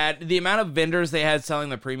they had, the amount of vendors they had selling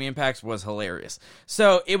the premium packs was hilarious.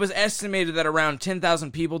 So it was estimated that around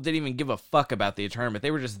 10,000 people didn't even give a fuck about the tournament.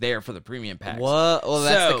 They were just there for the premium packs. What? Well,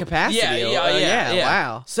 that's the capacity. Yeah.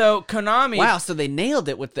 Wow. So Konami. Wow. So they nailed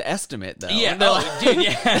it with the estimate, though. Yeah. Dude.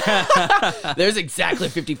 Yeah. There's exactly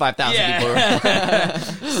 55,000 people.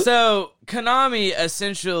 So Konami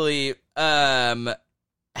essentially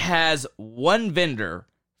has one vendor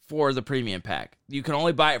for the premium pack. You can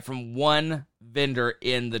only buy it from one vendor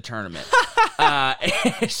in the tournament.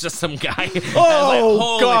 It's just some guy.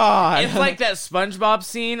 Oh, God. It's like that SpongeBob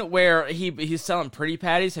scene where he's selling Pretty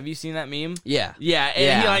Patties. Have you seen that meme? Yeah. Yeah,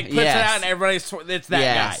 and he like puts it out and everybody's, it's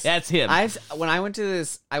that guy. That's him. When I went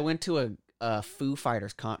to a Foo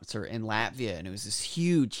Fighters concert in Latvia, and it was this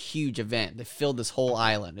huge event. They filled this whole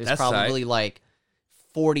island. It was probably like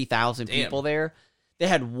 40,000 people there. They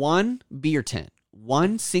had one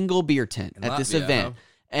single beer tent at this event.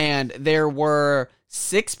 And there were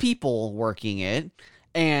 6 people working it,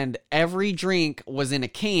 and every drink was in a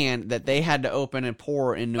can that they had to open and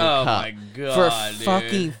pour into a cup. Oh my God, for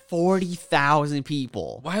fucking 40,000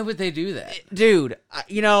 people. Why would they do that? Dude,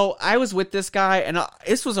 I was with this guy, and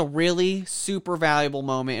this was a really super valuable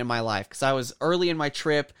moment in my life, because I was early in my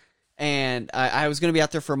trip, and I was going to be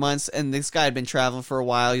out there for months, and this guy had been traveling for a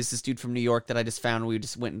while. He's this dude from New York that I just found. We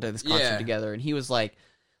just went into this concert together, and he was like,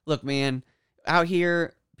 look, man, out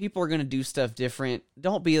here, people are going to do stuff different.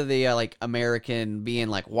 Don't be the like American being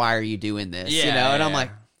like, why are you doing this? And I'm like,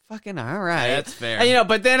 fucking all right. That's fair. And,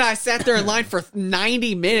 but then I sat there in line for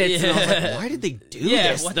 90 minutes and I was like, why did they do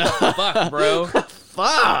this? What the fuck, bro?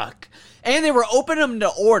 Fuck. And they were opening them to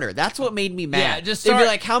order. That's what made me mad. Yeah, they'd be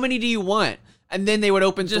like, how many do you want? And then they would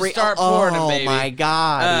open just 3. Start pouring them, baby. Oh my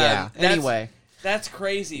God. Anyway. That's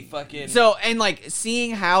crazy, fucking. So, and like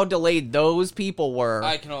seeing how delayed those people were,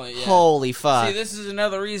 I can only, holy fuck. See, this is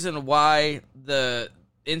another reason why the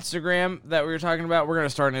Instagram that we were talking about, we're gonna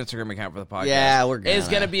start an Instagram account for the podcast. Yeah, we're gonna. It's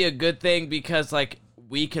gonna be a good thing because like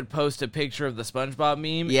we could post a picture of the SpongeBob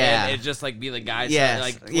meme, and it just like be the guy,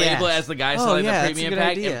 label it as the guy selling the premium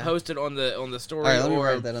pack, and post it on the story. All right, let me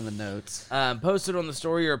write that on the notes. Post it on the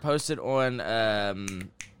story or post it on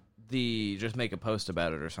just make a post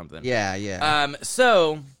about it or something. Yeah.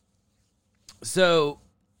 So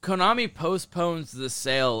Konami postpones the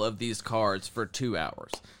sale of these cards for 2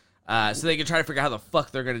 hours. So they can try to figure out how the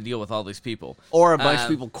fuck they're going to deal with all these people. Or a bunch of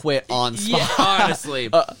people quit on spot. Yeah, honestly.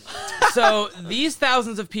 So these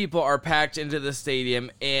thousands of people are packed into the stadium,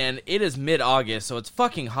 and it is mid-August, so it's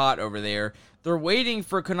fucking hot over there. They're waiting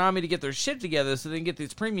for Konami to get their shit together so they can get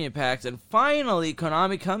these premium packs. And finally,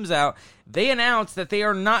 Konami comes out. They announce that they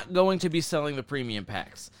are not going to be selling the premium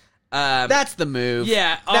packs. That's the move.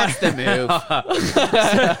 Yeah. That's the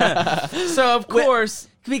move. So, of course...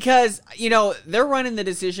 Because, they're running the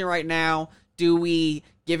decision right now. Do we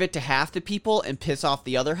give it to half the people and piss off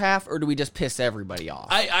the other half, or do we just piss everybody off?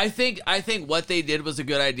 I think what they did was a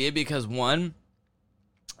good idea because, one,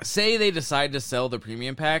 say they decide to sell the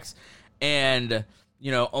premium packs and,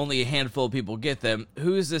 only a handful of people get them.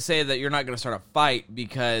 Who's to say that you're not going to start a fight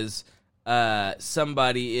because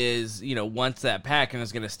somebody is, wants that pack and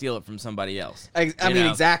is going to steal it from somebody else? I mean,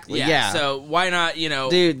 exactly. Yeah. So why not,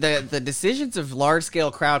 Dude, the decisions of large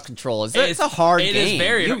scale crowd control it's a hard game. It is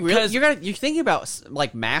very you're thinking about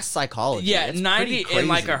like mass psychology. Yeah, it's 90 in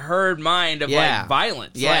like a herd mind of like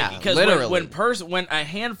violence. Yeah, because literally. when a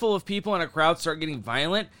handful of people in a crowd start getting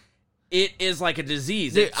violent, it is like a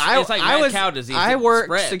disease. Dude, it's like mad cow disease. I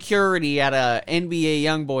worked security at a NBA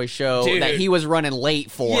YoungBoy show that he was running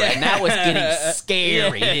late for, and that was getting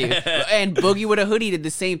scary, dude. And Boogie with a Hoodie did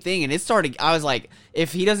the same thing, and it started. I was like,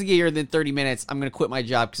 if he doesn't get here within 30 minutes, I'm gonna quit my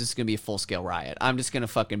job because it's gonna be a full scale riot. I'm just gonna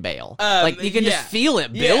fucking bail. Like you can just feel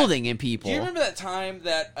it building in people. Do you remember that time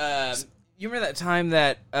that?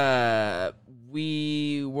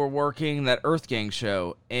 we were working that Earth Gang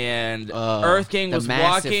show, and Earth Gang was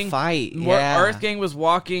walking. Fight. Yeah. Earth Gang was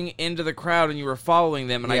walking into the crowd, and you were following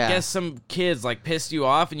them. And I guess some kids like pissed you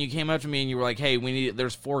off, and you came up to me and you were like, "Hey,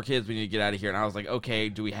 there's 4 kids. We need to get out of here." And I was like, "Okay,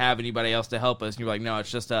 do we have anybody else to help us?" And you were like, "No,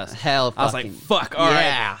 it's just us." Hell, I was like, "Fuck, all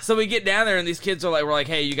right." So we get down there, and these kids are like, "We're like,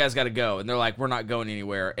 hey, you guys got to go," and they're like, "We're not going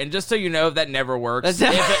anywhere." And just so you know, that never works.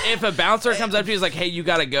 If a bouncer comes up to you, he's like, "Hey, you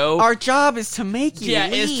got to go." Our job is to make you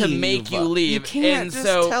leave. Is to make you leave. You can't just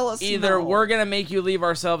tell us either no. we're gonna make you leave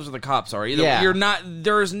ourselves, or the cops are. Either you're not.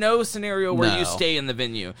 There's no scenario where you stay in the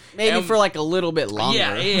venue. Maybe for like a little bit longer.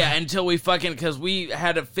 Yeah, until we because we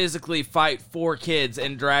had to physically fight 4 kids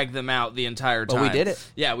and drag them out the entire time. But we did it.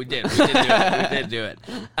 Yeah, we did. We did do it. We did do it.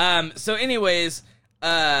 So, anyways,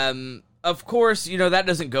 of course, that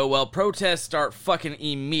doesn't go well. Protests start fucking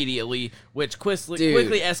immediately, which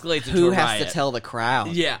quickly escalates into a riot. Who has to tell the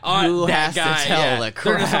crowd? Yeah, who that has guy, to tell the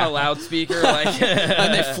crowd? They're just on a loudspeaker, like,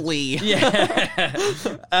 and they flee.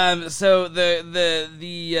 Yeah. So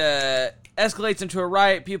the escalates into a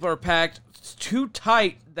riot. People are packed. It's too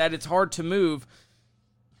tight that it's hard to move.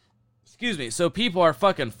 Excuse me. So people are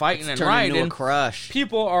fucking fighting and rioting. Into a crush.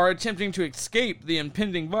 People are attempting to escape the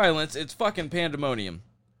impending violence. It's fucking pandemonium.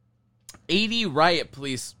 80 riot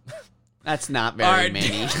police. That's not very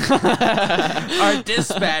many. Are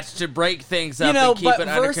dispatched to break things up and keep it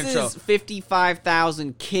under control. Versus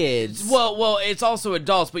 55,000 kids. Well, it's also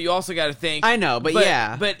adults, but you also got to think. I know, but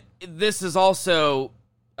yeah. But this is also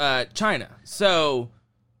China. So.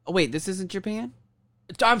 Oh, wait, this isn't Japan?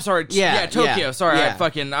 I'm sorry. Yeah, Tokyo. Yeah, sorry, yeah.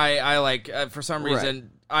 I like, for some reason,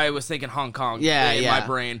 I was thinking Hong Kong in my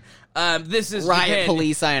brain. This is riot Japan.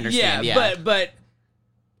 police, I understand. Yeah. But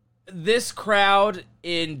this crowd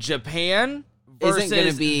in Japan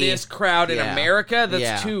versus this crowd in America,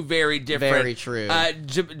 that's two very different. Very true.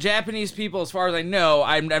 Japanese people, as far as I know,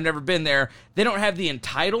 I've never been there, they don't have the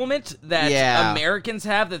entitlement that Americans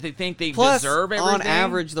have, that they think they deserve everything. On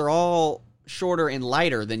average, they're all shorter and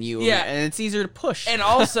lighter than you, and it's easier to push. And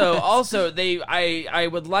also, I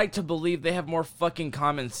would like to believe they have more fucking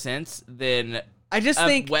common sense than I just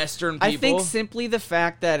think Western people. I think simply the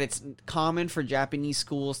fact that it's common for Japanese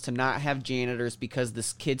schools to not have janitors because the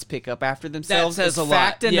kids pick up after themselves says is a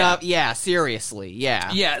fact lot. enough. Yeah, seriously.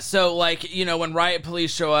 Yeah. Yeah, so like, when riot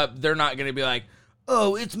police show up, they're not going to be like,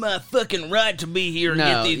 "Oh, it's my fucking right to be here and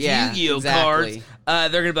get these Yu-Gi-Oh cards." They're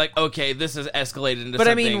going to be like, "Okay, this has escalated into something." But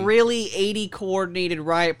I mean, really, 80 coordinated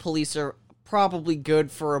riot police are probably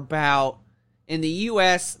good for about, in the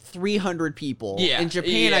U.S., 300 people. Yeah. In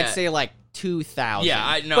Japan, I'd say like 2,000. Yeah,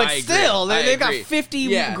 I know. But I still, agree. they've got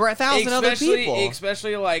 50,000 other people.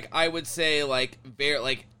 Especially, like, I would say, like, very,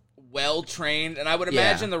 like, well-trained, and I would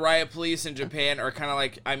imagine the riot police in Japan are kind of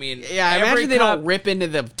like, I mean... Yeah, I imagine they don't rip into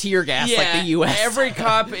the tear gas like the U.S. Every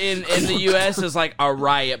cop in the U.S. is like a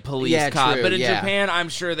riot police cop, true, but in Japan, I'm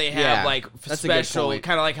sure they have, like, that's special,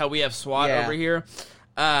 kind of like how we have SWAT over here.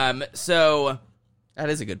 So... That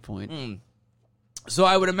is a good point. So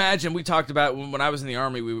I would imagine, we talked about when I was in the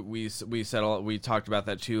Army, we talked about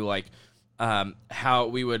that too, like how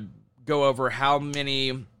we would go over how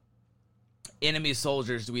many enemy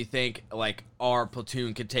soldiers do we think like our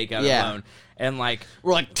platoon could take out alone, and like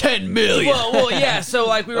we're like 10 million. Well, yeah. So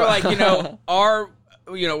like we were like,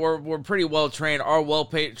 we're pretty well trained. Our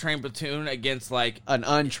trained platoon against like an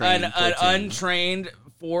untrained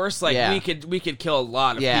force, like we could kill a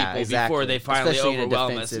lot of people before they finally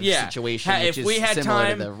overwhelm us. Situation, if we had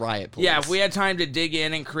time, to the riot police. if we had time to dig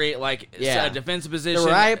in and create like a defensive position.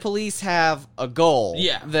 The riot police have a goal.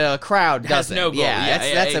 Yeah, the crowd doesn't. No goal.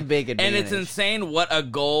 That's a big advantage. And it's insane what a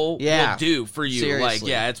goal will do for you.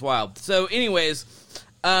 Seriously. Like, it's wild. So, anyways,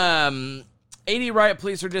 80 riot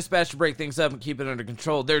police are dispatched to break things up and keep it under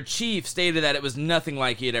control. Their chief stated that it was nothing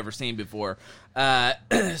like he had ever seen before. So at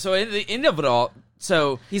the end of it all,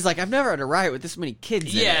 he's like, I've never had a riot with this many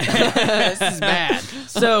kids in it. This is bad.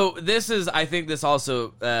 So I think this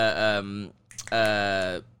also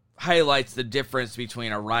highlights the difference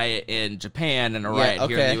between a riot in Japan and a riot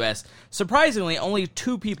here in the U.S. Surprisingly, only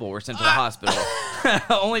 2 people were sent to the hospital.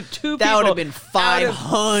 Only 2 people. That would have been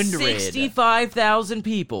 500. 65,000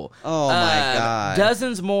 people. Oh, my God.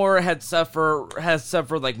 Dozens more has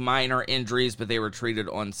suffered like minor injuries, but they were treated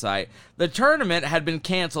on site. The tournament had been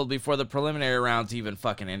canceled before the preliminary rounds even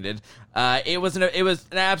fucking ended. It was an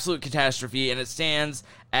absolute catastrophe, and it stands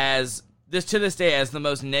to this day as the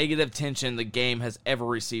most negative tension the game has ever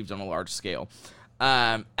received on a large scale.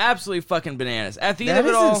 Absolutely fucking bananas. At the end of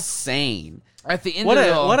it all, insane. At the end of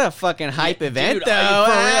it all, what a fucking hype event, dude, though.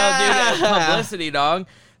 For real, dude. Publicity, dog.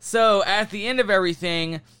 So at the end of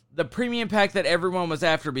everything, the premium pack that everyone was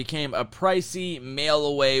after became a pricey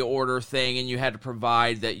mail-away order thing, and you had to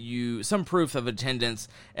provide some proof of attendance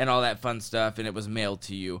and all that fun stuff, and it was mailed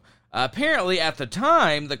to you. Apparently, at the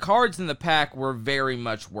time, the cards in the pack were very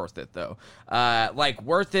much worth it, though.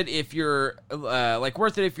 Worth it if you're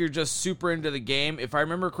just super into the game. If I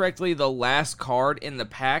remember correctly, the last card in the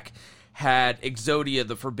pack had Exodia,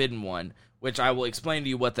 the Forbidden One, which I will explain to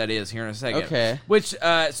you what that is here in a second. Okay.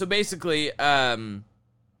 So basically,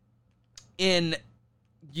 in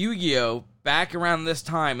Yu-Gi-Oh, back around this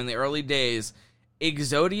time in the early days,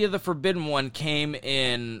 Exodia, the Forbidden One, came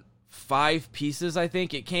in 5 pieces, I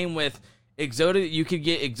think. It came with Exodia. You could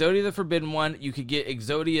get Exodia the Forbidden One. You could get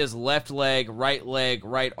Exodia's left leg,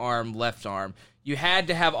 right arm, left arm. You had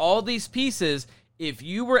to have all these pieces. If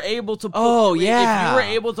you were able to pull, if you were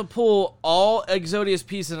able to pull all Exodia's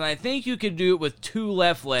pieces, and I think you could do it with 2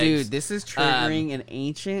 left legs. Dude, this is triggering an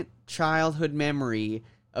ancient childhood memory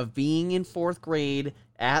of being in 4th grade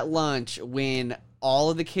at lunch when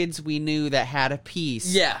all of the kids we knew that had a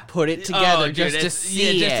piece put it together just to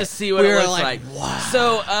see what it looks like.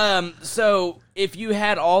 Wow. So if you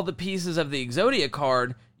had all the pieces of the Exodia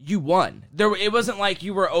card, you won. It wasn't like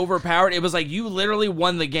you were overpowered. It was like you literally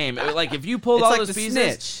won the game. Like if you pulled all like those the pieces,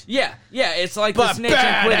 snitch. Yeah, it's like the snitch in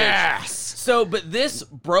Quidditch. So, but this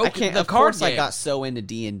broke the of card course game. I got so into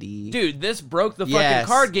D&D. Dude, this broke the fucking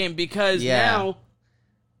card game because now,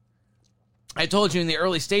 I told you in the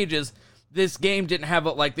early stages, this game didn't have,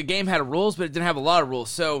 the game had rules, but it didn't have a lot of rules.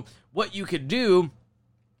 So, what you could do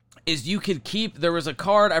is you could there was a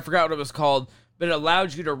card, I forgot what it was called, but it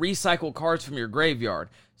allowed you to recycle cards from your graveyard.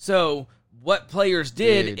 So, what players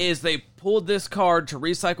did is they pulled this card to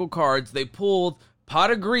recycle cards. They pulled Pot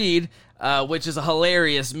of Greed, which is a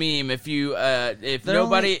hilarious meme. It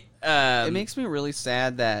makes me really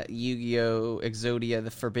sad that Yu-Gi-Oh! Exodia, the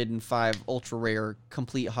Forbidden 5 Ultra Rare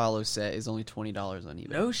Complete Holo Set is only $20 on eBay.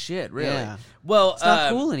 No shit, really? Yeah. Well, it's not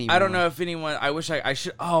cool anymore. I don't know if anyone... I wish I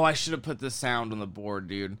should... Oh, I should have put this sound on the board,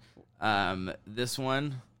 dude. This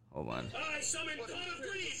one... Hold on.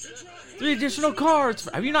 3 additional cards.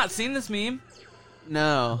 Have you not seen this meme?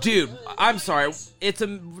 No. Dude, I'm sorry.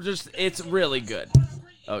 It's really good.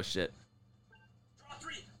 Oh, shit.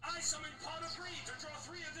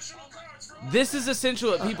 This is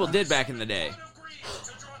essentially what people did back in the day.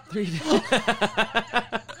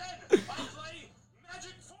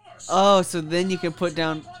 Oh, so then you can put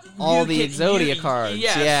down all the Exodia cards.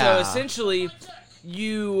 Yeah, so essentially,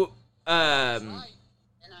 you... And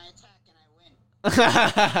I attack and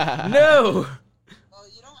I win. No! Well,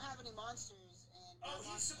 you don't have any monsters, and... Oh,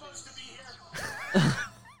 he's supposed to be here.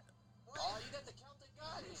 Oh, you got the Celtic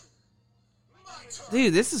God here.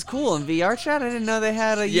 Dude, this is cool. In VR chat, I didn't know they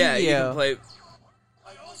had a Yeah, Yu-Gi-Oh! you can play...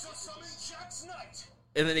 I also summoned Jack's Knight.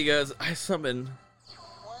 And then he goes, I summon...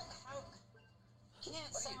 What? How? You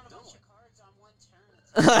can't summon a bunch of cards on one turn.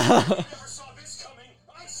 Never saw this coming.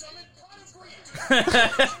 I summoned Pot of Greed.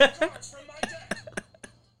 Cards from my deck.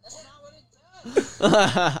 That's not what it does. It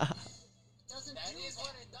doesn't do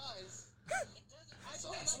what it does. It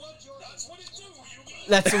doesn't. That's what it do, Yugi.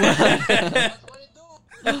 That's what... That's what it do.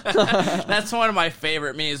 That's one of my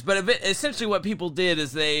favorite memes. But essentially what people did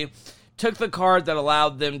is they took the card that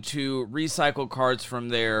allowed them to recycle cards from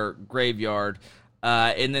their graveyard,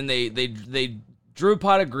 and then they drew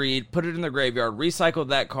Pot of Greed, put it in their graveyard, recycled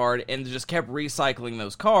that card, and just kept recycling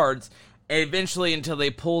those cards, eventually until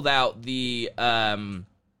they pulled out the all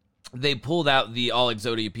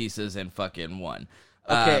Exodia pieces and fucking won.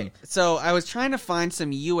 Okay, so I was trying to find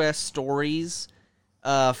some U.S. stories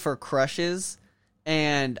for crushes,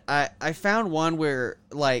 and I found one where,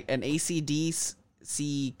 like, an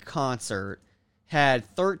AC/DC concert had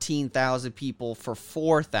 13,000 people for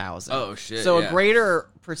 4,000. Oh, shit, So yeah. a greater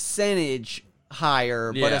percentage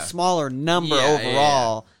higher, but Yeah. a smaller number Yeah,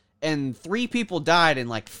 overall. And 3 people died and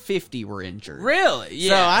like 50 were injured. Really? Yeah.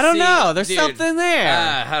 So I don't see, know. There's dude, something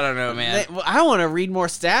there. I don't know, man. I want to read more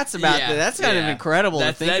stats about Yeah, that. That's kind of yeah. incredible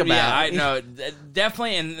to think that'd about. be- I know,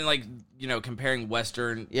 definitely, and like, you know, comparing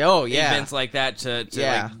Western Oh, yeah. events like that to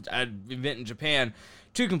Yeah. like an event in Japan,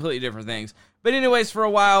 2 completely different things. But anyways, for a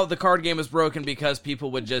while, the card game was broken because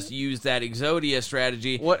people would just use that Exodia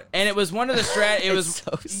strategy. What? And it was one of the It's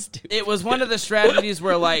so stupid. It was one of the strategies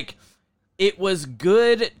where, like, it was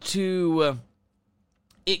good to...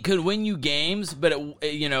 it could win you games, but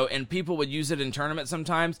it, you know, and people would use it in tournaments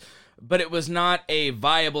sometimes, but it was not a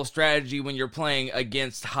viable strategy when you're playing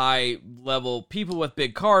against high level people with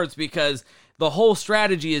big cards, because the whole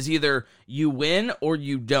strategy is either you win or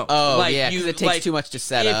you don't. Oh, yeah, because it takes too much to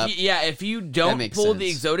set up. If you don't makes pull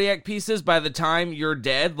the sense. Exodiac pieces by the time you're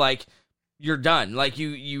dead, like, you're done. Like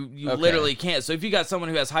you Okay. literally can't. So if you got someone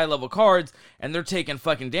who has high level cards and they're taking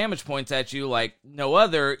fucking damage points at you like no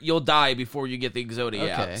other, you'll die before you get the Exodia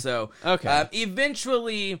Okay. out. So Okay.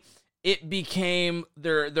 eventually it became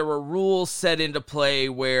there were rules set into play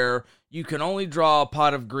where you can only draw a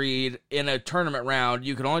Pot of Greed in a tournament round.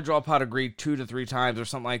 You can only draw a Pot of Greed 2 to 3 times or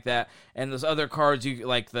something like that. And those other cards, you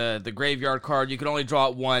like the graveyard card, you can only draw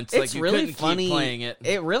it once. It's like you really couldn't funny. keep playing it.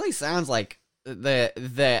 It really sounds like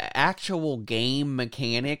the actual game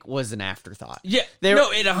mechanic was an afterthought. Yeah, They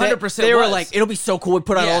no, it 100% They were was. like, it'll be so cool. We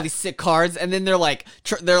put out Yeah. all these sick cards, and then they're like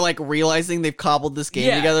realizing they've cobbled this game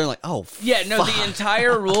Yeah. together. And like, oh, Yeah, no, fuck. the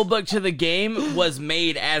entire rule book to the game was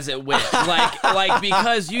made as it went. Like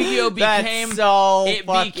because Yu-Gi-Oh became That's so it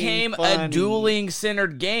fucking became funny. a dueling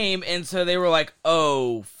centered game, and so they were like,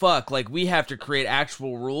 "Oh fuck!" Like we have to create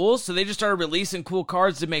actual rules. So they just started releasing cool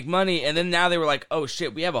cards to make money, and then now they were like, "Oh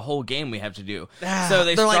shit, we have a whole game we have to do." So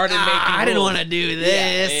they They're like, started making. I didn't rules. want to do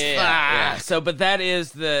this. Yeah. Fuck. So, but that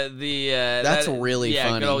is the That's really yeah,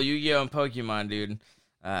 funny. good old Yu-Gi-Oh and Pokemon, dude.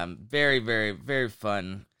 Very, very, very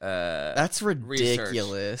fun. That's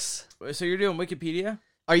ridiculous. So you're doing Wikipedia?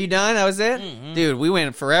 Are you done? That was it? Dude, we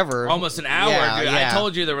went forever. Almost an hour, Yeah, dude. yeah. I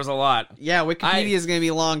told you there was a lot. Yeah, Wikipedia is going to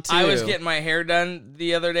be long, too. I was getting my hair done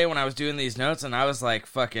the other day when I was doing these notes, and I was like,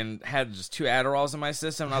 fucking, had just 2 Adderalls in my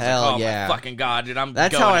system, and I was Hell like, oh yeah. my fucking god, dude, I'm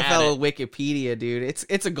That's going how I at felt it. with Wikipedia, dude.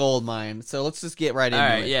 It's a gold mine. So let's just get right All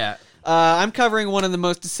into right, it. yeah. I'm covering one of the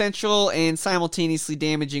most essential and simultaneously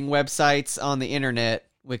damaging websites on the internet,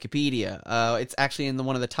 Wikipedia. It's actually in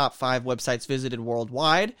one of the top 5 websites visited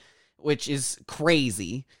worldwide, which is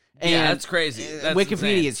crazy. And Yeah, that's crazy. That's Wikipedia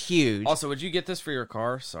insane. is huge. Also, would you get this for your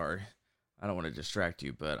car? Sorry. I don't want to distract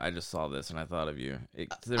you, but I just saw this and I thought of you.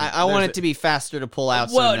 I want it to be faster to pull out.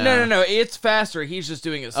 Well, so no. It's faster. He's just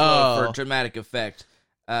doing it slow Oh. for dramatic effect.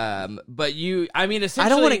 But I mean, essentially, I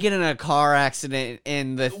don't want to get in a car accident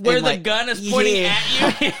and where and, the like, gun is pointing yeah.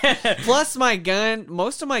 at you. Plus,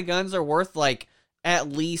 most of my guns are worth like at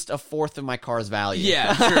least a fourth of my car's value.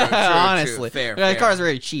 Yeah, true, honestly, Fair, My fair. car's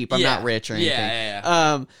very cheap. I'm Yeah. not rich or anything.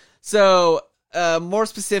 Yeah. So, more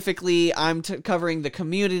specifically, I'm covering the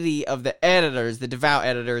community of the editors, the devout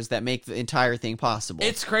editors that make the entire thing possible.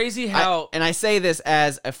 It's crazy how. and I say this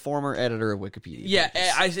as a former editor of Wikipedia. Yeah,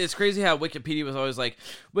 pages. it's crazy how Wikipedia was always like,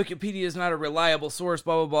 Wikipedia is not a reliable source,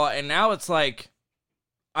 blah, blah, blah. And now it's like,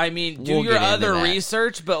 I mean, do We'll your get into other that.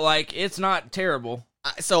 research, but like, it's not terrible.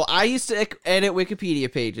 So I used to edit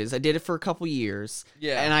Wikipedia pages. I did it for a couple years.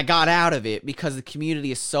 Yeah. And I got out of it because the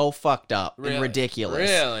community is so fucked up Really? and ridiculous.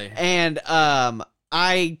 Really? And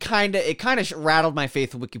it kind of rattled my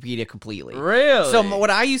faith with Wikipedia completely. Really? So what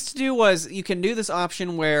I used to do was you can do this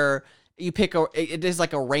option where you pick it is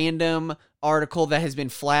like a random article that has been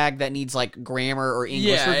flagged that needs like grammar or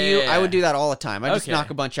English Yeah, review. yeah, yeah. I would do that all the time. I just Okay. knock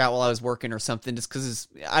a bunch out while I was working or something just because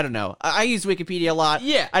I don't know. I use Wikipedia a lot.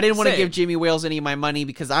 Yeah, I didn't want to same. give Jimmy Wales any of my money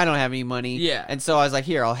because I don't have any money. Yeah. And so I was like,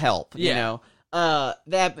 here, I'll help. You Yeah. know?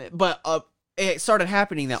 It started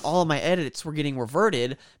happening that all of my edits were getting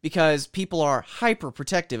reverted because people are hyper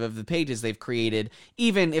protective of the pages they've created,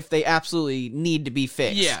 even if they absolutely need to be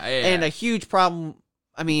fixed. Yeah. And a huge problem,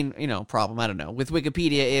 I don't know, with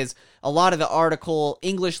Wikipedia is a lot of the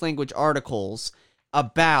English language articles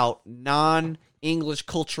about non-English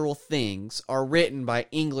cultural things are written by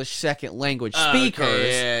English second language speakers.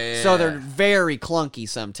 Okay, yeah. So they're very clunky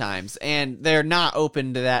sometimes, and they're not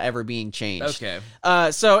open to that ever being changed. Okay.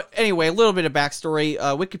 So anyway, a little bit of backstory.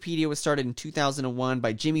 Wikipedia was started in 2001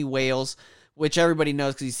 by Jimmy Wales, which everybody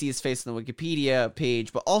knows because you see his face on the Wikipedia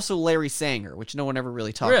page, but also Larry Sanger, which no one ever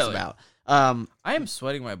really talks Really? about. I am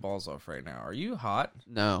sweating my balls off right now. Are you hot?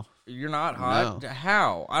 No. You're not hot? No.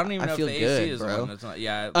 How? I don't even I know feel if the good, AC is bro. on. It's not,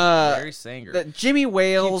 yeah, Larry Sanger. Jimmy Keep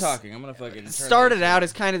Wales talking. I'm gonna fucking turn started this out down.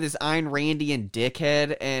 as kind of this Ayn Randian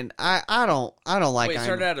dickhead, and I don't like Wait, Ayn.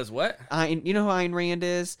 started out as what? You know who Ayn Rand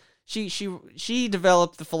is? She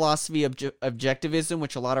developed the philosophy of objectivism,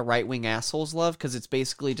 which a lot of right wing assholes love because it's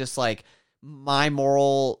basically just like my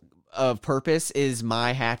moral of purpose is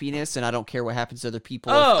my happiness, and I don't care what happens to other people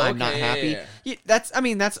if Oh, I'm not okay, happy. yeah. That's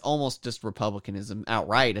almost just republicanism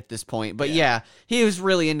outright at this point. But yeah, he was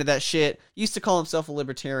really into that shit. Used to call himself a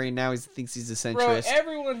libertarian. Now he thinks he's a Bro, centrist.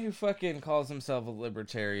 everyone who fucking calls himself a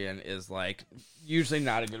libertarian is like usually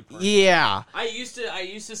not a good person. Yeah. I used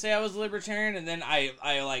to say I was a libertarian, and then I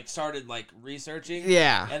like started like researching.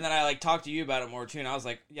 Yeah. And then I like talked to you about it more too, and I was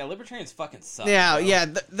like, yeah, libertarians fucking suck. Yeah, bro. yeah,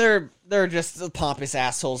 they're just pompous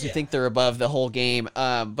assholes who think they're above the whole game,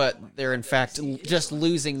 but they're in fact just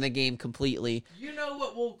losing the game completely. You know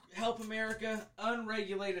what will help America?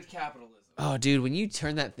 Unregulated capitalism. Oh, dude, when you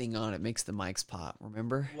turn that thing on, it makes the mics pop.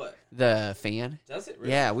 Remember? What? The fan? Does it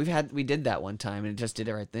really? Yeah, we did that one time, and it just did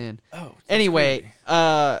it right then. Oh. that's Anyway,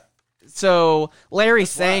 crazy. so Larry Wow, I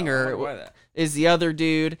Sanger wonder why that. is the other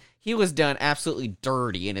dude. He was done absolutely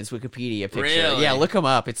dirty in his Wikipedia picture. Really? Yeah, look him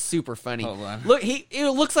up. It's super funny. Hold on. Look,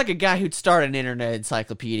 it looks like a guy who'd start an internet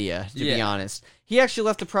encyclopedia, to be Yeah. honest. He actually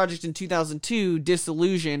left the project in 2002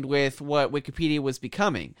 disillusioned with what Wikipedia was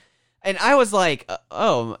becoming. And I was like,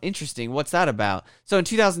 oh, interesting. What's that about? So in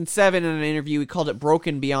 2007, in an interview, he called it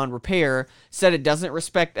broken beyond repair, said it doesn't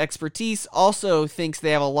respect expertise, also thinks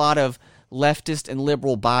they have a lot of leftist and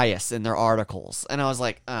liberal bias in their articles. And I was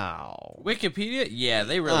like, oh. Wikipedia? Yeah,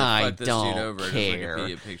 they really I fucked this don't dude over care. in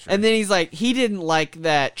his Wikipedia picture. And then he's like, he didn't like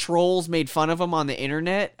that trolls made fun of him on the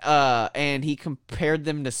internet, and he compared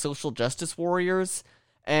them to social justice warriors.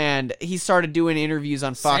 And he started doing interviews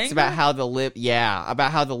on Fox Sanger? about how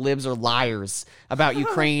the libs are liars about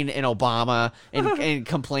Ukraine and Obama, and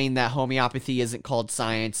complain that homeopathy isn't called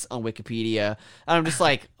science on Wikipedia. And I'm just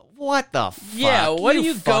like, what the fuck? yeah, what are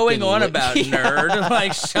you going fucking on about, nerd?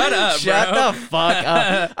 Like, shut up, Shut bro. the fuck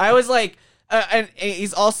up. I was like, and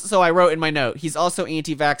he's also, so I wrote in my note, he's also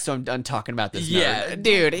anti-vax, so I'm done talking about this. Yeah. nerd.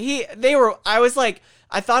 Dude, I was like,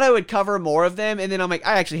 I thought I would cover more of them, and then I'm like,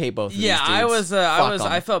 I actually hate both of these Yeah, dudes.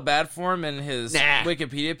 I felt bad for him in his Nah.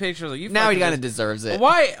 Wikipedia picture. Like, you Now he fucking kind of just- deserves it.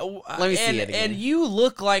 Why? Let me see it again. And you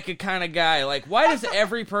look like a kind of guy. Like, why does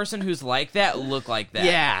every person who's like that look like that?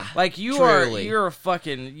 Yeah, like you truly. you're a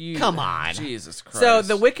fucking. You, Come on. Jesus Christ. So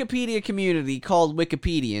the Wikipedia community, called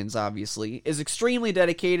Wikipedians, obviously, is extremely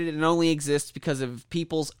dedicated and only exists because of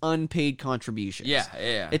people's unpaid contributions.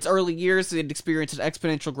 yeah. Its early years, it experienced an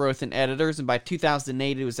exponential growth in editors, and by 2008,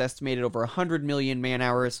 it was estimated over 100 million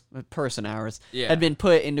person hours Yeah. had been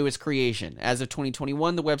put into its creation. As of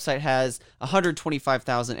 2021, the website has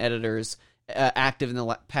 125,000 editors active in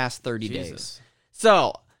the past 30 days. Jesus.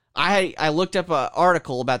 So I looked up an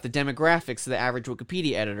article about the demographics of the average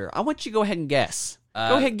Wikipedia editor. I want you to go ahead and guess.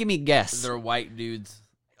 Go ahead and give me a guess. They're white dudes.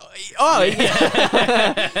 Oh,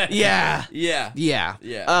 yeah. yeah. Yeah. Yeah.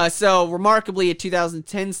 Yeah. So, remarkably, a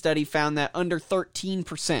 2010 study found that under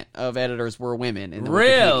 13% of editors were women. In the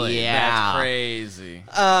Really? Wikipedia. Yeah. That's crazy.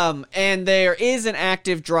 And there is an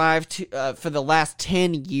active drive to for the last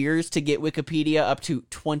 10 years to get Wikipedia up to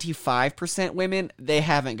 25% women. They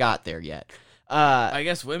haven't got there yet. I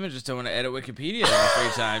guess women just don't want to edit Wikipedia in their free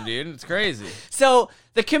time, dude. It's crazy. So,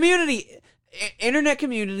 the internet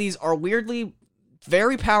communities are weirdly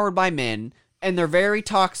very powered by men, and they're very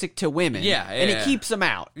toxic to women. Yeah, and it yeah. keeps them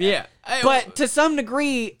out. Yeah. But to some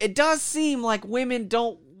degree, it does seem like women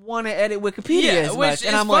don't want to edit Wikipedia as which much. is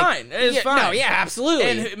And I'm fine. like, It is yeah, fine. No, yeah, absolutely.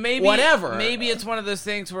 And maybe whatever. Maybe it's one of those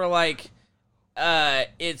things where like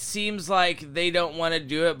it seems like they don't want to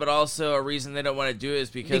do it, but also a reason they don't want to do it is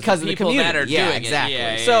because of the people community. that are yeah, doing exactly. it.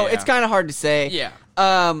 Yeah, so yeah. it's kind of hard to say. Yeah.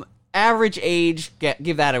 Average age,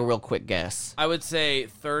 give that a real quick guess. I would say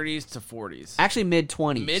 30s to 40s. Actually,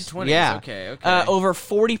 mid-20s. Mid-20s, Yeah. okay. Over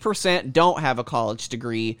 40% don't have a college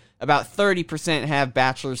degree. About 30% have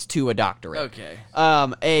bachelor's to a doctorate. Okay.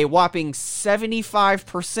 A whopping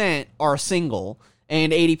 75% are single,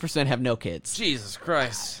 and 80% have no kids. Jesus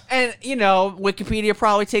Christ. And, Wikipedia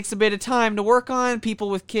probably takes a bit of time to work on. People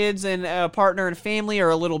with kids and a partner and family are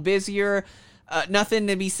a little busier. Nothing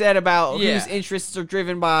to be said about Yeah. whose interests are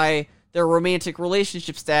driven by their romantic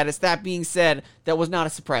relationship status. That being said, that was not a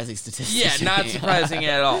surprising statistic. Yeah, not surprising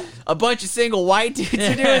at all. A bunch of single white dudes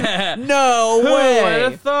are doing no Who would way.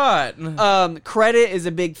 have thought? Credit is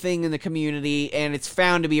a big thing in the community, and it's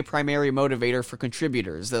found to be a primary motivator for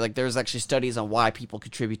contributors. There's actually studies on why people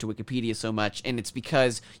contribute to Wikipedia so much, and it's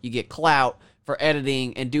because you get clout for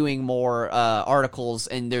editing and doing more articles,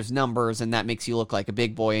 and there's numbers, and that makes you look like a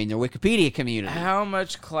big boy in your Wikipedia community. How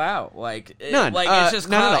much clout? Like, None. Like it's just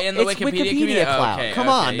clout in the It's Wikipedia community. clout. Okay, Come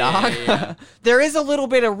okay, on, yeah, dog. yeah, yeah. There is a little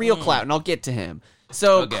bit of real clout, and I'll get to him.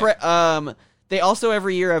 So, Okay. they also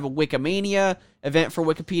every year have a Wikimania event for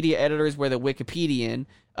Wikipedia editors, where the Wikipedian,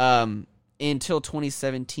 until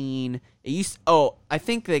 2017, I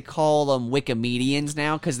think they call them Wikimedians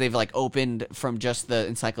now because they've opened from just the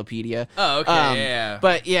encyclopedia. Oh, okay, yeah.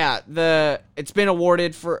 But yeah, it's been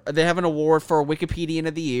awarded they have an award for Wikipedian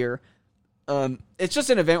of the Year. It's just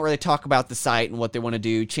an event where they talk about the site and what they want to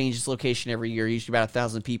do. Change its location every year, usually about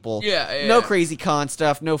 1,000 people. Yeah. No crazy con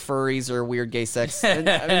stuff, no furries or weird gay sex. And,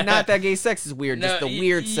 I mean, not that gay sex is weird, just No, the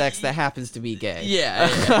weird sex that happens to be gay. Yeah.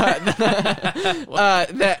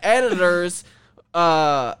 The editors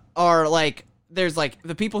are there's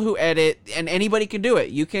the people who edit, and anybody can do it.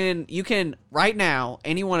 You can right now,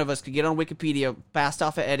 any one of us could get on Wikipedia, blast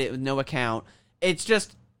off an edit with no account. It's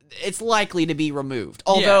just it's likely to be removed.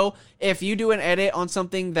 Although, if you do an edit on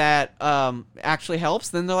something that actually helps,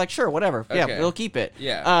 then they're like, sure, whatever. Yeah, Okay. we'll keep it.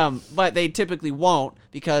 Yeah. But they typically won't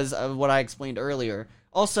because of what I explained earlier.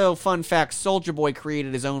 Also, fun fact, Soulja Boy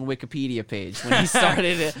created his own Wikipedia page when he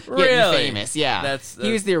started getting Really? famous. Yeah. That's-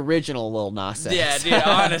 he was the original Lil Nas X. Yeah, dude,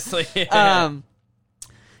 honestly.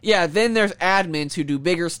 Yeah, then there's admins who do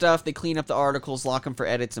bigger stuff. They clean up the articles, lock them for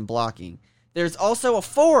edits and blocking. There's also a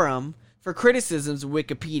forum for criticisms of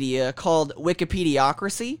Wikipedia called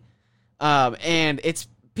Wikipediocracy. And it's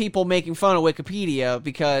people making fun of Wikipedia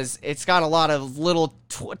because it's got a lot of little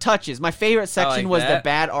touches. My favorite section like was the that.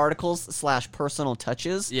 bad articles / personal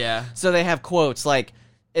touches. Yeah. So they have quotes like,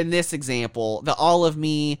 in this example, the All of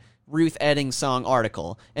Me Ruth Eddings song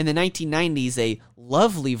article. In the 1990s, a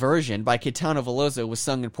lovely version by Caetano Veloso was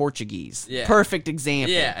sung in Portuguese. Yeah. Perfect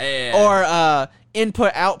example. Yeah. Or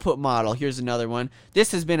input-output model. Here's another one.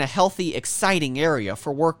 This has been a healthy, exciting area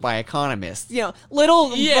for work by economists. You know,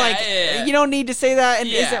 little, Yeah. you don't need to say that and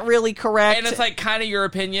Yeah. isn't really correct. And it's like kind of your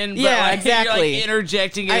opinion, but Yeah, like, exactly. you're like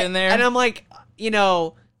interjecting it in there. And I'm like, you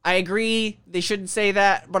know, I agree they shouldn't say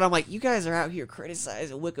that, but I'm like, you guys are out here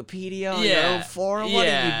criticizing Wikipedia on your own forum. What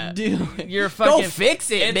Yeah. are you doing? You're fucking Go fix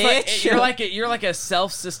it, it's bitch. you're like a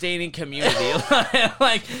self-sustaining community.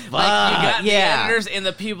 like you got the yeah. editors and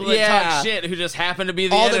the people that Yeah. talk shit who just happen to be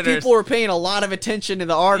the All editors. the people were paying a lot of attention to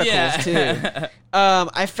the articles too.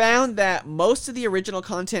 I found that most of the original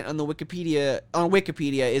content on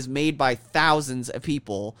Wikipedia is made by thousands of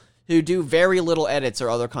people who do very little edits or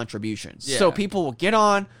other contributions. Yeah. So people will get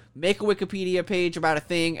on, make a Wikipedia page about a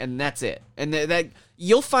thing, and that's it. And that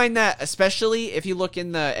you'll find that especially if you look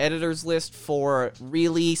in the editors list for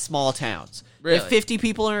really small towns. Really? If 50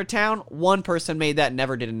 people in a town, one person made that and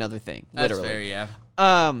never did another thing. That's literally. fair,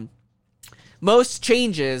 yeah. Most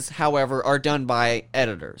changes, however, are done by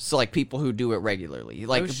editors, so like people who do it regularly,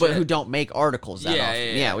 like Oh, but shit. who don't make articles that Yeah,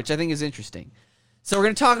 often. yeah. Which I think is interesting. So we're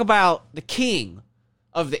gonna talk about the king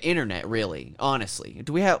of the internet. Really, honestly,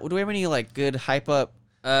 do we have any like good hype up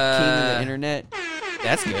king of the internet?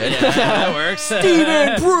 That's good. Yeah, that works.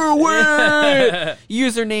 Steven Pruitt,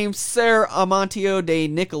 username Sir Amantio de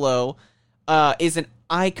Nicolo, is an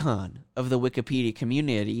icon of the Wikipedia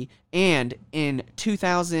community, and in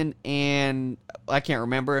 2000 and I can't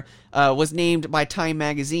remember, was named by Time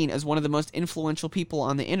Magazine as one of the most influential people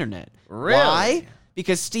on the internet. Really? Why?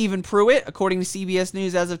 Because Steven Pruitt, according to CBS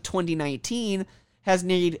News as of 2019, has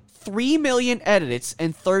made 3 million edits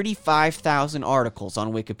and 35,000 articles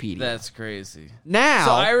on Wikipedia. That's crazy.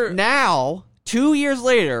 Now, now, 2 years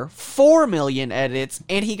later, 4 million edits,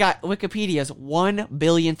 and he got Wikipedia's 1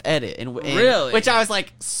 billionth edit. Really? Which I was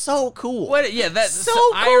like, so cool. What? Yeah, that's So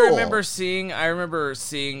cool. I remember seeing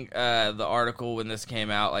the article when this came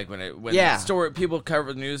out, like when Yeah. the story people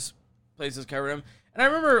covered, news places covered him, and I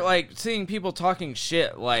remember like seeing people talking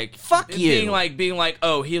shit, like Fuck you. being like,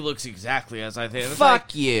 oh, he looks exactly as I think. And it's Fuck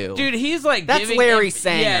like, you. dude. He's like That's giving Larry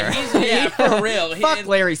Sanger. Yeah, for real. Fuck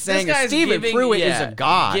Larry Sanger. Steven Pruitt is a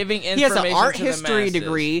god. Giving He has an information art to the history masses.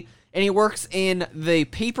 degree, and he works in the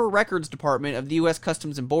paper records department of the U.S.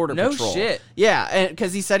 Customs and Border No Patrol. shit. Yeah,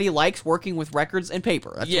 because he said he likes working with records and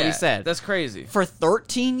paper. That's what he said. That's crazy. For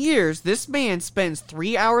 13 years, this man spends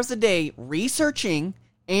 3 hours a day researching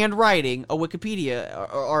and writing a Wikipedia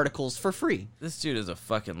articles for free. This dude is a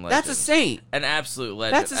fucking legend. That's a saint. An absolute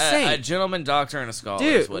legend. That's a saint. A gentleman, doctor, and a scholar.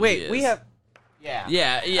 Dude, is what he wait, is. we have... Yeah.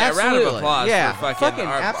 Yeah, round of Absolutely. applause Yeah. for fucking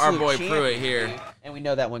our absolute boy champion. Pruitt here. And we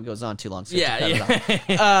know that one goes on too long, so Yeah, we have to cut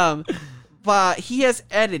it off. But he has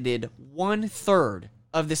edited 1/3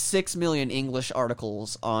 of the 6 million English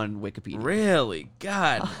articles on Wikipedia. Really?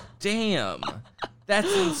 God damn.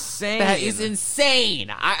 That's insane. That is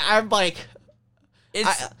insane. I'm like... It's,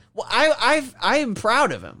 I am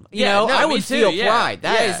proud of him. You Yeah, know, no, I me would too, feel yeah. pride.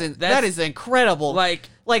 That Yeah, is that's- that is incredible. like,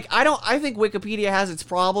 I think Wikipedia has its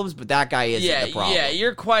problems, but that guy isn't yeah, the problem. yeah,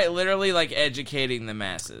 you're quite literally like educating the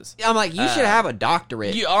masses. I'm like, you should have a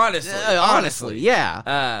doctorate. You honestly, honestly, yeah.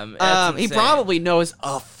 that's He insane. probably knows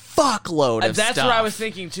a fuckload of That's stuff. what I was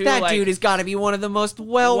thinking too. That like, dude has got to be one of the most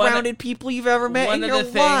well-rounded people you've ever met one in of your the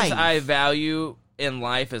things life. I value in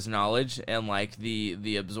life is knowledge and like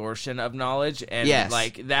the absorption of knowledge, and Yes.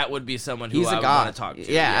 like that would be someone who He's I a would god. want to talk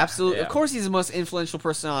to. Yeah, absolutely. yeah. Of course, he's the most influential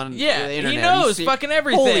person on Yeah, the he internet. knows You see- fucking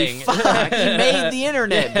everything. Holy fuck, he made the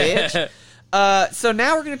internet, bitch. So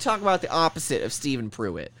now we're going to talk about the opposite of Steven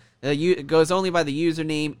Pruitt. It goes only by the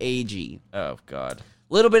username AG. Oh god.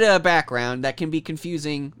 Little bit of background that can be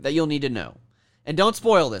confusing that you'll need to know. And don't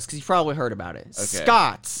spoil this, because you've probably heard about it.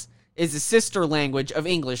 Scots is a sister language of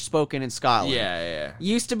English spoken in Scotland. Yeah.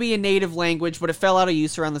 Used to be a native language, but it fell out of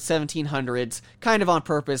use around the 1700s, kind of on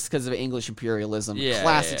purpose because of English imperialism. Yeah,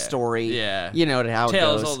 Classic yeah. story. Yeah. You know how it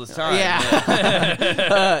Tale goes. as old as time.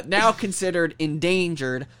 Yeah. Now considered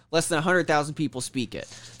endangered, less than 100,000 people speak it.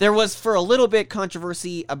 There was, for a little bit,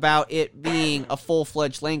 controversy about it being a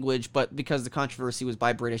full-fledged language, but because the controversy was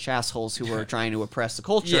by British assholes who were trying to oppress the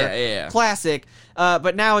culture. Yeah. Classic.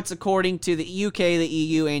 But now it's, according to the UK, the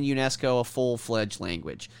EU, and UNESCO, a full-fledged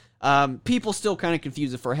language. People still kind of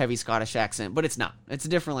confuse it for a heavy Scottish accent, but it's not. It's a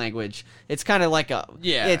different language. It's kind of like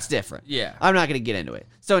it's different. Yeah. I'm not going to get into it.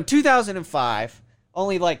 So in 2005,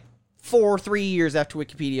 only like 3 years after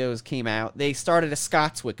Wikipedia came out, they started a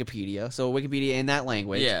Scots Wikipedia, so Wikipedia in that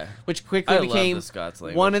language, Yeah. which quickly I love became the Scots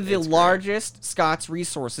language. one of the It's great. largest Scots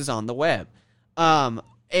resources on the web.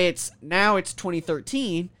 It's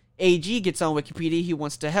 2013. AG gets on Wikipedia. He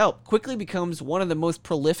wants to help. Quickly becomes one of the most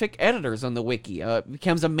prolific editors on the wiki.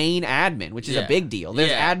 Becomes a main admin, which is a Yeah. big deal. There's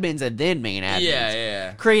Yeah. admins and then main admins.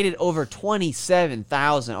 Yeah. Created over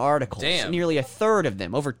 27,000 articles. Damn. Nearly a third of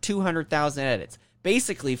them. Over 200,000 edits.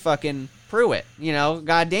 Basically fucking Pruitt.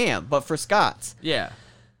 Goddamn. But for Scots. Yeah.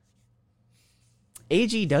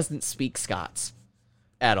 AG doesn't speak Scots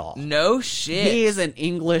at all. No shit. He is an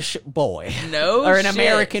English boy. No Or an shit.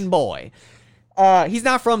 American boy. He's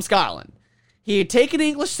not from Scotland. He had taken an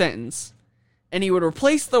English sentence, and he would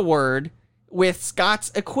replace the word with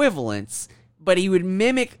Scots equivalents, but he would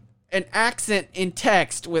mimic an accent in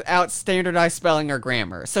text without standardized spelling or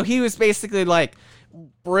grammar. So he was basically like,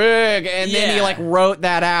 Brig, and then he Yeah. like wrote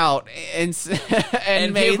that out and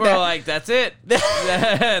And made people that. are like, that's it.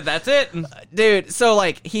 That's it. Dude, so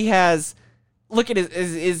like he has, look at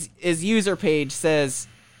his user page says,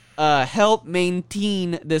 help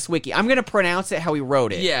maintain this wiki. I'm gonna pronounce it how he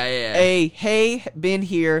wrote it. Yeah. Hey, been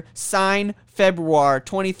here, sign February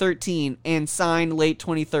 2013 and sign late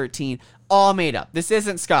 2013. All made up. This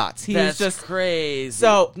isn't Scots. He That's was just crazy.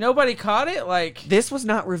 So- nobody caught it? Like, This was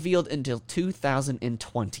not revealed until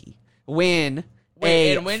 2020 when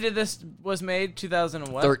wait, and when did this was made?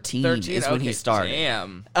 2001? 13 is when he started.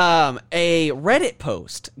 Damn. A Reddit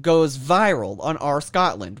post goes viral on R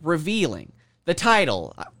Scotland revealing the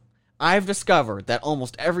title. I've discovered that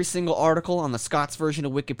almost every single article on the Scots version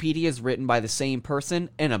of Wikipedia is written by the same person,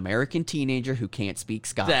 an American teenager who can't speak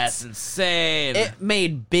Scots. That's insane. It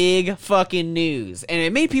made big fucking news, and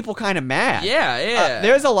it made people kind of mad. Yeah.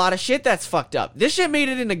 There's a lot of shit that's fucked up. This shit made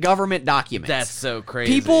it into government documents. That's so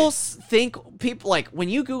crazy. People like when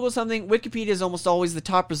you Google something, Wikipedia is almost always the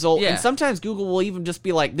top result, Yeah. and sometimes Google will even just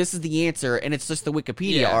be like, "This is the answer," and it's just the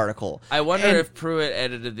Wikipedia Yeah. article. I wonder And- if Pruitt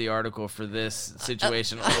edited the article for this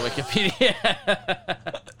situation on Wikipedia.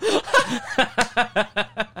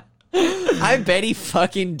 I bet he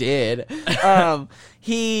fucking did.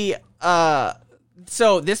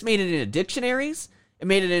 So this made it into dictionaries. It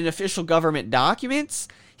made it in official government documents.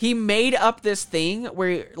 He made up this thing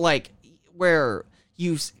where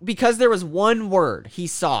because there was one word he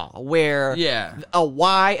saw where Yeah. a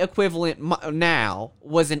Y equivalent now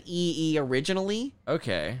was an EE originally.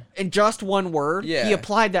 Okay. In just one word, Yeah. he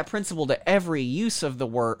applied that principle to every use of the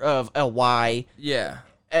word of a Y Yeah.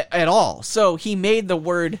 at all. So he made the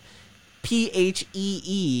word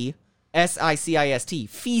PHEESICIST,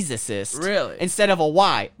 physicist, Really? instead of a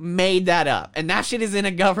Y. Made that up, and that shit is in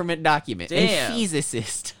a government document. Damn. A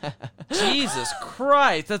physicist. Jesus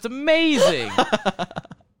Christ, that's amazing.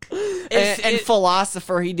 and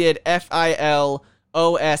philosopher, he did FILOSOFER.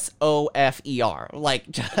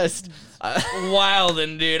 Like, just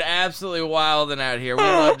Wildin', dude. Absolutely wildin' out here. We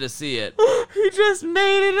love to see it. he just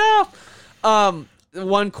made it up.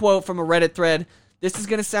 One quote from a Reddit thread. This is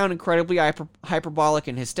going to sound incredibly hyperbolic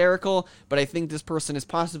and hysterical, but I think this person has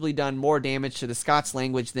possibly done more damage to the Scots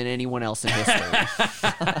language than anyone else in history.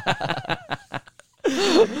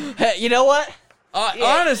 Hey, you know what?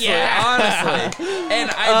 Honestly, Yeah.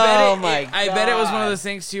 and Oh my I bet it was one of God. those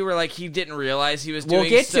things too, where like he didn't realize he was doing. We'll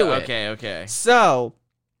get to it. Okay. So,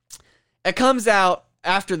 it comes out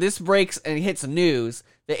after this breaks and hits the news.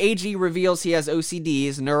 The AG reveals he has OCD,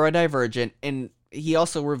 is neurodivergent, and he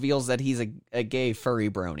also reveals that he's a gay furry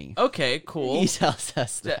brony. Okay, cool. He tells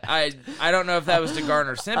us that. I don't know if that was to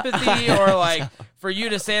garner sympathy or like for you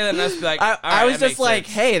to say that and us be like. I all right, was that just makes like,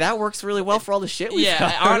 sense. hey, that works really well for all the shit we've Yeah,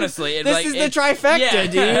 covered. honestly, it's this like- is the it- trifecta, yeah.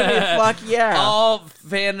 dude. Fuck yeah. all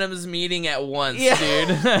fandoms meeting at once, Yeah.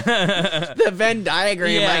 dude. The Venn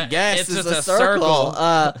diagram, Yeah, I guess, it's is just a a circle.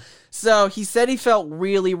 circle. So he said he felt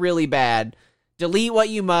really, really bad. Delete what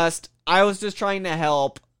you must. I was just trying to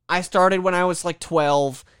help. I started when I was like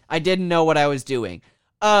 12. I didn't know what I was doing.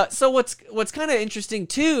 So what's kind of interesting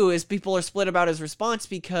too is people are split about his response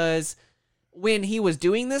because when he was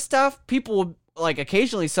doing this stuff, people would, like,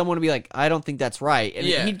 occasionally someone would be like, I don't think that's right. And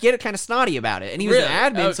Yeah. he'd get kind of snotty about it. And he was Really?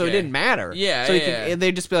 an admin, so it Okay. didn't matter. Yeah, So yeah. and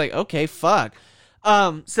they'd just be like, okay, fuck.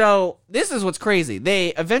 So this is what's crazy. They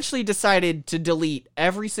eventually decided to delete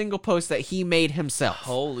every single post that he made himself.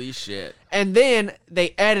 Holy shit. And then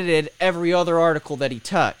they edited every other article that he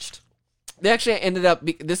touched. They actually ended up,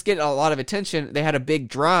 this getting a lot of attention. They had a big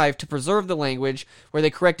drive to preserve the language where they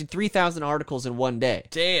corrected 3,000 articles in one day.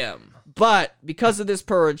 Damn. But because of this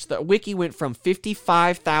purge, the wiki went from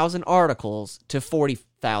 55,000 articles to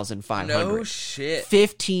 40,500. No shit.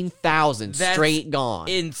 15,000 That's straight gone.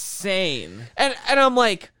 Insane. And I'm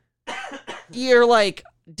like, you're like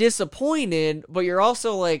disappointed, but you're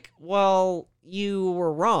also like, well, you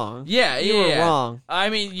were wrong. Yeah, you were yeah. wrong. I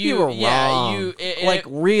mean, You were wrong. Like,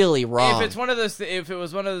 really wrong. If it's one of those, if it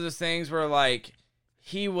was one of those things where like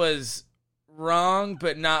he was wrong,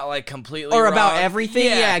 but not like completely or wrong. about everything.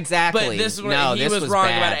 Yeah, exactly. But this is what no, he this was wrong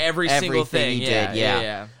bad. about every single Everything thing he yeah, did.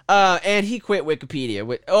 Yeah. yeah. And he quit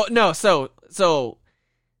Wikipedia. Oh no, so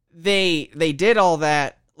they did all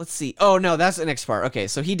that. Let's see. Oh no, that's the next part. Okay,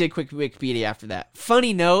 so he did quit Wikipedia after that.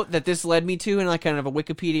 Funny note that this led me to in like kind of a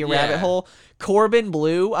Wikipedia rabbit hole. Corbin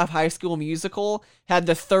Bleu of High School Musical had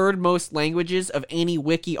the third most languages of any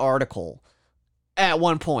wiki article at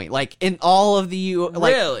one point. Like in all of the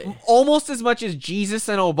like Really? almost as much as Jesus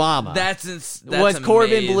and Obama. That's was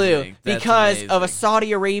Corbin Bleu amazing. That's because of a amazing.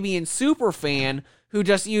 Saudi Arabian super fan who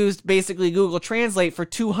just used basically Google Translate for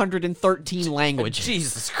 213 languages.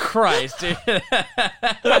 Jesus Christ, dude.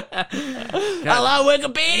 Hello,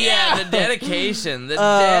 Wikipedia! Yeah, the dedication. The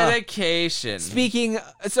dedication. Speaking,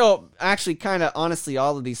 so actually, kind of honestly,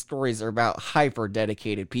 all of these stories are about hyper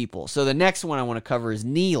dedicated people. So the next one I want to cover is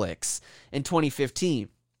Neelix in 2015.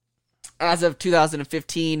 As of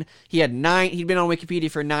 2015, he'd been on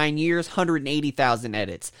Wikipedia for 9 years, 180,000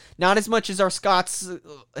 edits. Not as much as our Scott's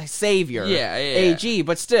savior, Yeah. AG,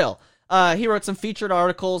 but still. He wrote some featured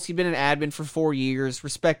articles. He'd been an admin for 4 years,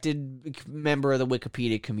 respected member of the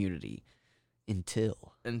Wikipedia community.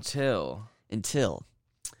 Until.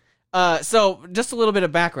 So just a little bit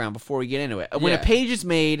of background before we get into it. When a Yeah. page is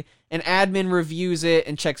made, an admin reviews it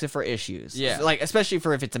and checks it for issues. Yeah. Like, especially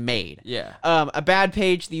for if it's made. Yeah. A bad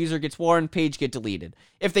page, the user gets warned, page get deleted.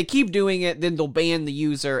 If they keep doing it, then they'll ban the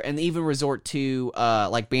user and even resort to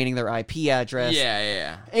like banning their IP address.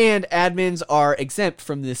 Yeah. And admins are exempt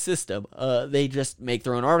from this system. They just make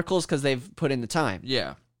their own articles because they've put in the time.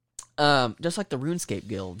 Yeah. Just like the RuneScape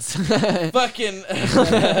guilds. Fucking.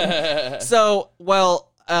 So,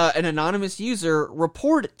 an anonymous user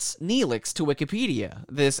reports Neelix to Wikipedia,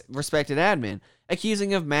 this respected admin,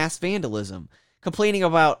 accusing of mass vandalism, complaining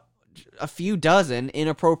about a few dozen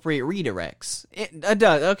inappropriate redirects.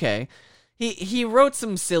 Okay. He wrote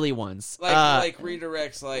some silly ones. like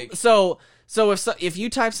redirects, like. So if you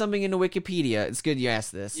type something into Wikipedia, it's good you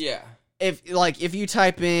asked this. Yeah. If you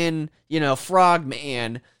type in,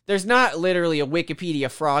 Frogman, there's not literally a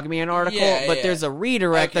Wikipedia Frogman article, Yeah, but yeah. there's a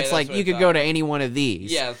redirect Okay, that's that's like what you I could thought. go to any one of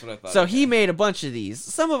these. Yeah, that's what I thought. So he made a bunch of these.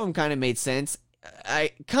 Some of them kind of made sense.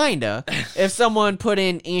 If someone put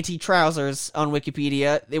in anti-trousers on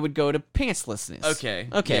Wikipedia, they would go to pantslessness. Okay.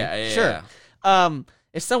 Okay. Yeah, sure.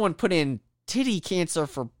 If someone put in titty cancer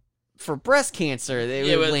for breast cancer, they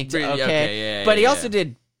Yeah, would with link to breed- okay, yeah, but he yeah. also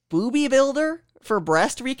did booby builder for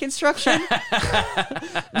breast reconstruction.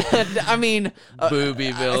 I mean,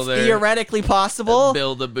 Booby builder. theoretically possible.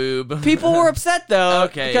 Build a boob. People were upset though,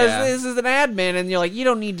 Okay, because yeah. this is an admin, and you're like,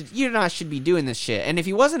 you not should be doing this shit. And if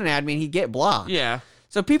he wasn't an admin, he'd get blocked. Yeah.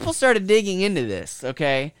 So people started digging into this,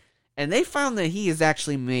 okay, and they found that he has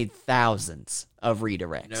actually made thousands of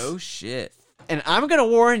redirects. No shit. And I'm gonna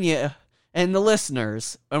warn you and the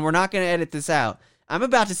listeners, and we're not gonna edit this out. I'm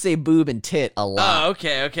about to say boob and tit a lot. Oh,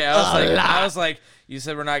 okay. I was like, you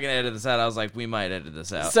said we're not gonna edit this out. I was like, we might edit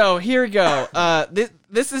this out. So here we go.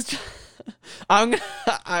 This is I'm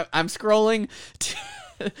scrolling.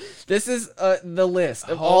 This is the list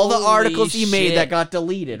of all the Holy articles he made shit. that got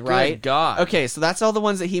deleted. Right? Good God. Okay, so that's all the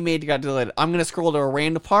ones that he made that got deleted. I'm gonna scroll to a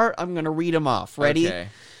random part. I'm gonna read them off. Ready? Okay.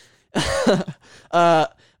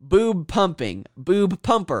 Boob pumping, boob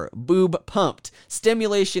pumper, boob pumped,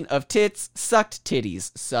 stimulation of tits, sucked titties,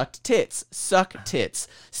 sucked tits, suck tits,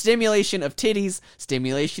 stimulation of titties,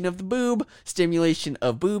 stimulation of the boob, stimulation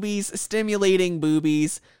of boobies, stimulating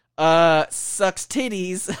boobies, sucks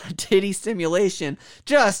titties, titty stimulation.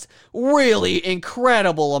 Just really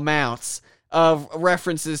incredible amounts of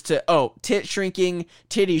references to, tit shrinking,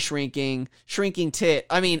 titty shrinking, shrinking tit.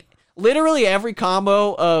 I mean, literally every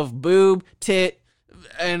combo of boob, tit,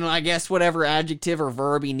 and I guess whatever adjective or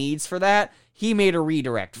verb he needs for that, he made a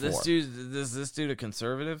redirect for. Is this dude a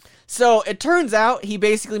conservative? So it turns out he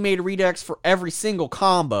basically made redirects for every single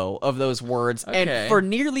combo of those words Okay. and for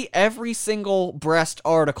nearly every single breast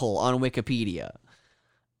article on Wikipedia.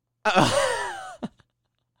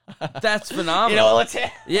 That's phenomenal. You know, let's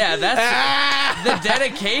Yeah, that's the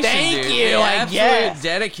dedication. Thank dude. you, The I absolute guess.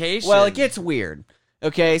 dedication. Well, it gets weird.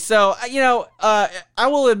 Okay, so, I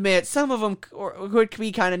will admit some of them could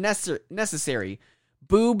be kind of necessary.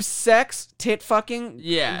 Boob sex, tit fucking,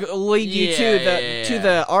 Yeah. lead you Yeah, to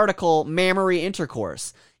the article mammary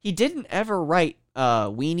intercourse. He didn't ever write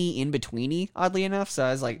weenie in betweeny, oddly enough, so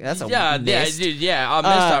I was like, that's a missed. dude, yeah, a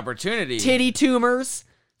missed opportunity. Titty tumors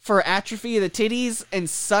for atrophy of the titties and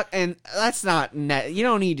that's not you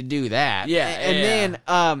don't need to do that. Yeah, and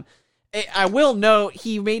then I will note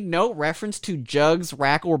he made no reference to jugs,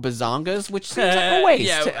 rack, or bazongas, which seems like a waste.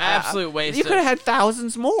 Yeah, absolute waste. You could have had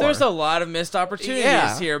thousands more. There's a lot of missed opportunities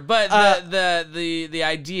Yeah. here, but the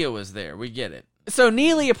idea was there. We get it. So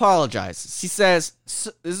Neely apologizes. She says,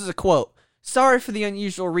 this is a quote, "Sorry for the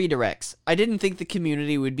unusual redirects. I didn't think the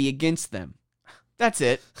community would be against them." That's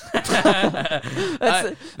it.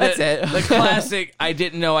 That's it. The classic, I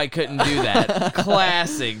didn't know I couldn't do that.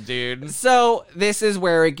 Classic, dude. So this is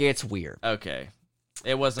where it gets weird. Okay.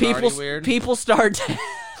 It wasn't already weird? People start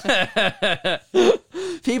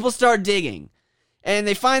people start digging. And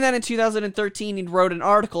they find that in 2013 he wrote an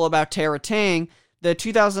article about Tara Tang, the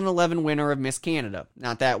 2011 winner of Miss Canada.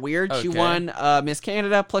 Not that weird. She Okay. won Miss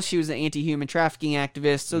Canada, plus she was an anti-human trafficking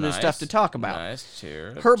activist, so there's stuff to talk about. Nice.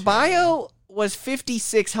 Cheer. Her bio was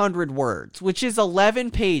 5,600 words, which is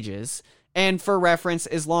 11 pages, and for reference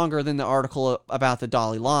is longer than the article about the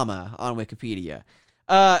Dalai Lama on Wikipedia.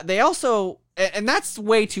 They also, and that's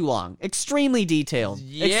way too long, extremely detailed.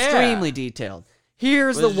 Yeah. Extremely detailed.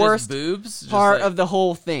 Here's Was the it just worst boobs? Just part like- of the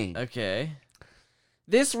whole thing. Okay.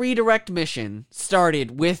 This redirect mission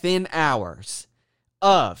started within hours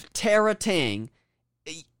of Tara Tang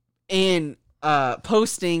in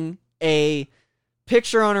posting a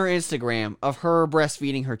picture on her Instagram of her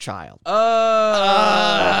breastfeeding her child.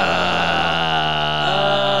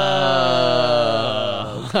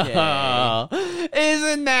 Okay.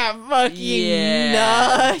 Isn't that fucking Yeah.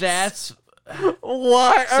 nuts? That's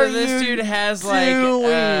What so. are This you dude has doing?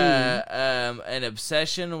 like an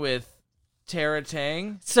obsession with Tara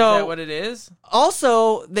Tang. So- is that what it is?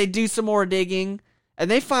 Also, they do some more digging,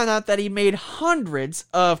 and they find out that he made hundreds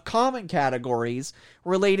of comment categories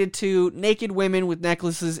related to naked women with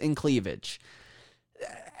necklaces and cleavage.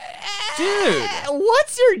 Dude.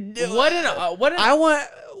 What's your... What an I want...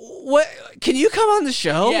 What... Can you come on the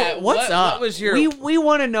show? Yeah, What's what up? was your- We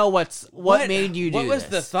want to know what made you do What was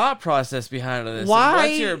this. the thought process behind all this? Why-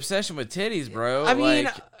 What's your obsession with titties, bro? I mean...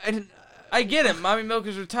 Like, I get it. Mommy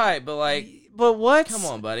milkers are tight, but like, but what's... come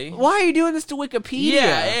on, buddy. Why are you doing this to Wikipedia?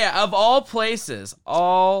 Yeah. Of all places,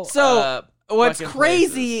 So, what's fucking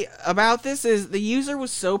crazy about this is the user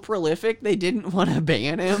was so prolific they didn't want to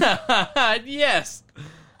ban him. places. Yes,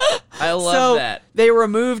 I love So that. they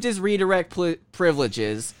removed his redirect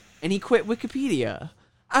privileges, and he quit Wikipedia.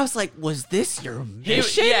 I was like, was this your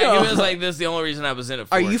mission? He was like, "This is the only reason I was in it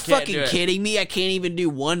for." Are you Can't fucking do it." kidding me? I can't even do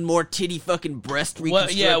one more titty fucking breast What,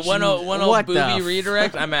 reconstruction. yeah, one old What the booby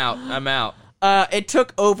redirect. I'm out. It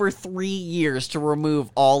took over 3 years to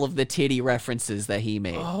remove all of the titty references that he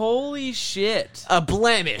made. Holy shit. A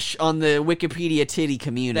blemish on the Wikipedia titty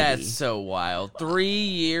community. That's so wild. 3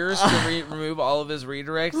 years to remove all of his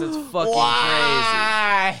redirects? That's fucking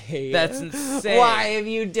Why? crazy. That's insane. Why have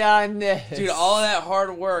you done this? Dude, all of that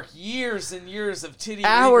hard work, years and years of titty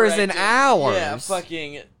Hours and redirecting. hours. Yeah,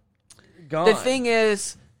 fucking gone. The thing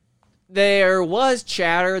is, there was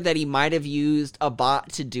chatter that he might have used a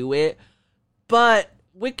bot to do it, but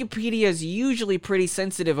Wikipedia is usually pretty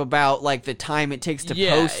sensitive about like the time it takes to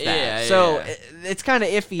post that. So it's kind of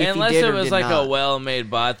iffy Unless if he did it or was did like not. a well-made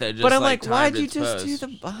bot that just But I'm like, why'd timed you its just do post. the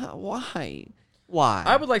bot? Why? Why?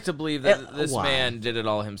 I would like to believe that this why? man did it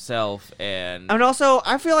all himself, and And also,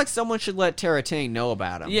 I feel like someone should let Tara Tang know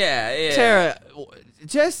about him. yeah. Tara,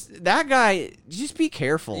 just that guy. Just be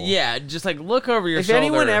careful. Yeah, just like look over your If shoulder.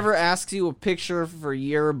 anyone ever asks you a picture for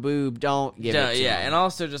your boob, don't give it to yeah, them. and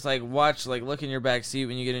also just like watch, like look in your back seat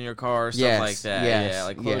when you get in your car, stuff Yes, like that. yes, Yeah,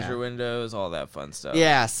 like close yeah. your windows, all that fun stuff.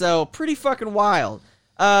 Yeah, so pretty fucking wild.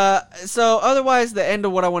 So otherwise, the end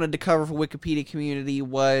of what I wanted to cover for Wikipedia community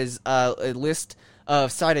was a list of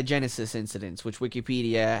cytogenesis incidents, which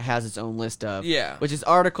Wikipedia has its own list of. Yeah. Which is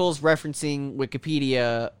articles referencing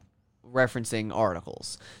Wikipedia referencing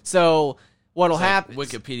articles. So what'll happen?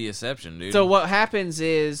 Wikipediaception, dude. So what happens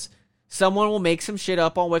is someone will make some shit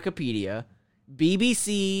up on Wikipedia.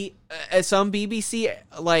 BBC, some BBC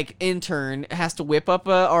like intern has to whip up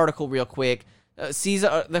an article real quick, sees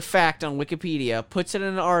the fact on Wikipedia, puts it in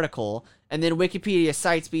an article, and then Wikipedia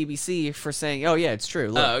cites BBC for saying, "Oh yeah, it's true.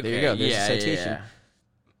 Look, Oh, okay. there you go. There's yeah, a citation."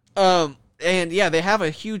 Yeah. And yeah, they have a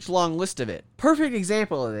huge long list of it. Perfect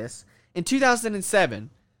example of this. In 2007,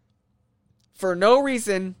 for no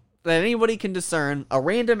reason that anybody can discern, a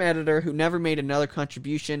random editor who never made another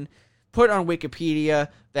contribution put on Wikipedia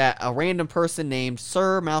that a random person named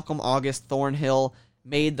Sir Malcolm August Thornhill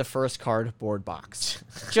made the first cardboard box.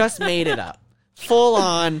 Just made it up. Full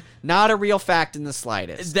on, not a real fact in the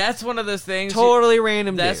slightest. That's one of those things. Totally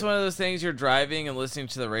random. That's dude. one of those things you're driving and listening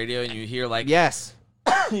to the radio and you hear like Yes.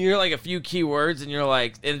 you hear like a few keywords and you're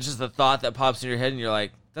like, and it's just a thought that pops in your head and you're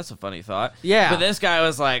like, that's a funny thought. Yeah. But this guy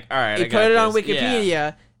was like, all right, He I got put it on this.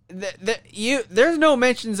 Wikipedia. Yeah. There's no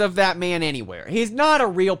mentions of that man anywhere. He's not a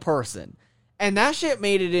real person. And that shit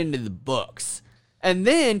made it into the books. And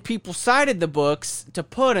then people cited the books to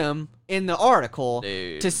put him in the article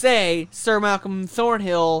Dude. to say Sir Malcolm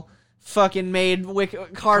Thornhill fucking made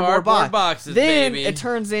cardboard boxes, Then baby. it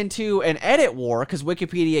turns into an edit war because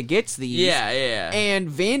Wikipedia gets these. Yeah. And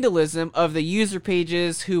vandalism of the user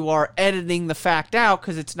pages who are editing the fact out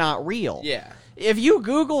because it's not real. Yeah. If you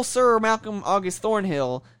Google Sir Malcolm August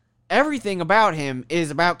Thornhill, everything about him is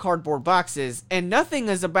about cardboard boxes, and nothing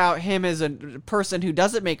is about him as a person who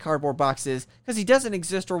doesn't make cardboard boxes because he doesn't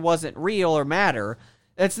exist or wasn't real or matter.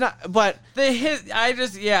 It's not, but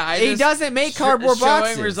he doesn't make cardboard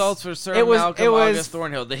boxes. Showing results for Sir It was August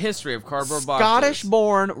Thornhill, the history of cardboard boxes.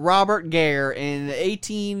 Scottish-born Robert Gare in the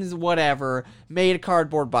 18s, whatever, made a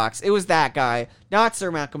cardboard box. It was that guy, not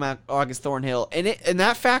Sir Malcolm August Thornhill, and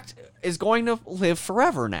that fact is going to live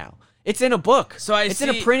forever now. It's in a book. So it's in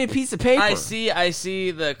a printed piece of paper. I see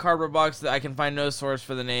the cardboard box that I can find no source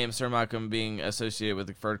for the name Sir Malcolm being associated with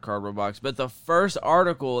the first cardboard box. But the first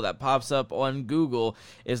article that pops up on Google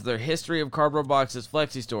is the history of cardboard boxes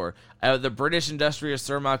flexi store. The British industrialist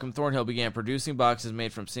Sir Malcolm Thornhill began producing boxes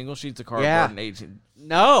made from single sheets of cardboard in 18.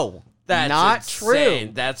 No, That's not insane.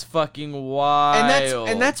 true. That's fucking wild.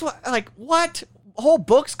 And that's what, like, what? Whole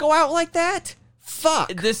books go out like that?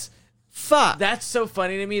 Fuck. Fuck. That's so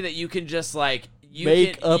funny to me that you can just like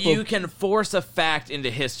You can force a fact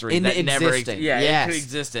into history into that never existing. it could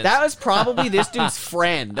existence. That was probably this dude's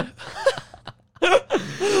friend.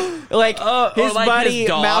 Like his or like buddy his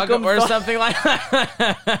dog Malcolm or something like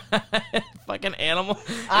that. Fucking animal.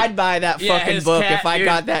 I'd buy that Yeah, fucking his book cat, if I dude.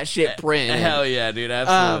 got that shit printed. Hell yeah, dude,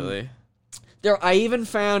 absolutely. I even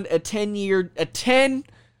found a 10-year,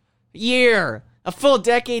 a full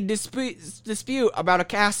decade dispute about a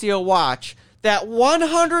Casio watch that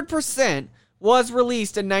 100% was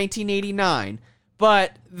released in 1989,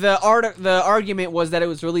 but the argument was that it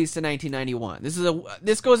was released in 1991.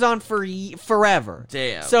 This goes on for forever.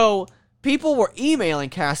 Damn. So people were emailing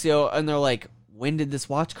Casio and they're like, when did this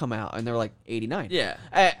watch come out? And they're like, 89. Yeah.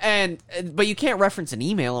 But you can't reference an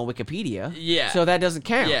email on Wikipedia. Yeah. So that doesn't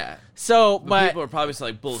count. Yeah. So, but people are probably still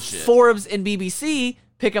like bullshit. Forbes and BBC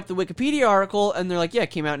pick up the Wikipedia article and they're like, yeah, it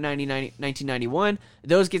came out in 1991.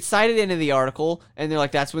 Those get cited into the article and they're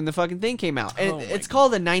like, that's when the fucking thing came out. And it's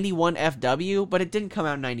called a 91 FW, but it didn't come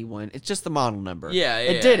out in 91. It's just the model number. Yeah.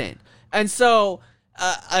 It didn't. And so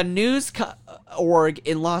a news org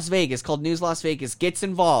in Las Vegas called News Las Vegas gets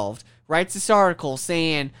involved, writes this article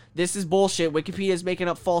saying this is bullshit. Wikipedia is making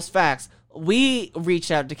up false facts. We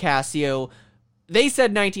reached out to Casio. They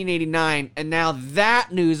said 1989, and now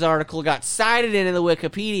that news article got cited into the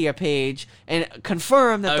Wikipedia page and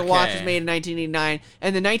confirmed that the watch was made in 1989.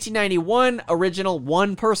 And the 1991 original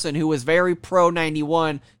one person who was very pro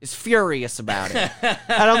 91 is furious about it. And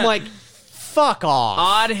I'm like, fuck off.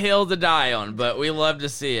 Odd hill to die on, but we love to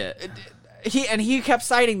see it. He kept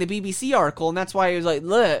citing the BBC article, and that's why he was like,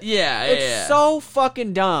 look, Yeah, it's yeah. so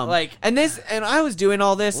fucking dumb. Like- and I was doing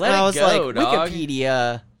all this, Let and I it was go, like, dog.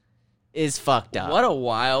 Wikipedia is fucked up. What a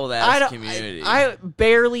wild ass community. I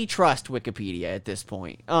barely trust Wikipedia at this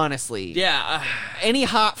point, honestly. yeah. Any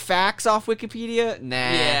hot facts off Wikipedia? Nah.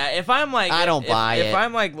 Yeah, if I'm like, I don't buy it. If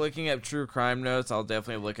I'm like looking up true crime notes, I'll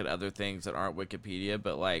definitely look at other things that aren't Wikipedia.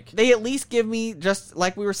 But like, They at least give me, just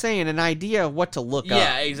like we were saying, an idea of what to look up.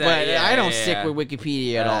 Yeah, exactly. But Yeah, I don't yeah, stick yeah. with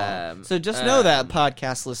Wikipedia at all. So just know that,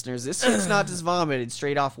 podcast listeners, this shit's not just vomited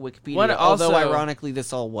straight off of Wikipedia. What although, also- ironically,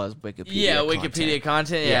 this all was Wikipedia yeah, content. Wikipedia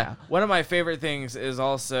content. Yeah. Yeah. One of my favorite things is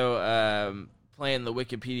also playing the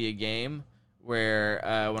Wikipedia game. Where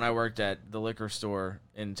when I worked at the liquor store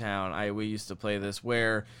in town, we used to play this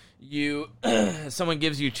where you someone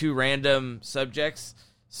gives you two random subjects.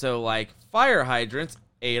 So like fire hydrants,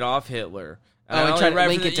 Adolf Hitler. and try to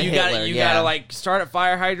link it to Hitler. You yeah. gotta like start at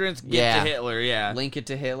fire hydrants, get Yeah. to Hitler. Yeah, link it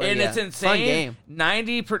to Hitler. and yeah. it's insane. Fun game.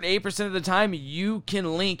 98% of the time, you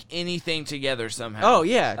can link anything together somehow. Oh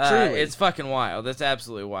yeah, truly. it's fucking wild. That's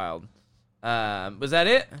absolutely wild. Was that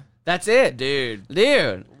it, That's it, dude?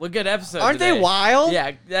 dude. What good episode? Aren't today. they wild?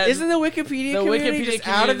 Yeah, Isn't the Wikipedia community just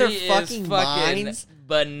out of their fucking minds?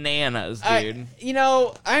 Bananas, dude.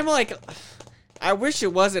 I'm like, I wish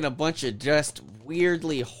it wasn't a bunch of just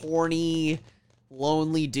weirdly horny,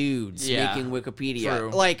 lonely dudes Yeah, making Wikipedia.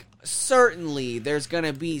 true. Like, certainly there's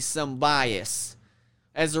gonna be some bias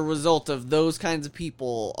as a result of those kinds of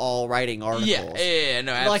people all writing articles. Yeah,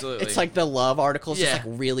 no, Like, absolutely. it's like the love articles, Yeah. just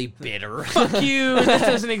like really bitter. Fuck you, this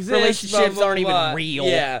doesn't exist. Relationships blah, blah, aren't even blah. real.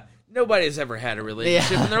 Yeah, nobody's ever had a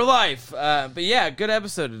relationship Yeah. in their life. But yeah, good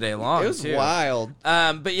episode today. Long, It was too. wild.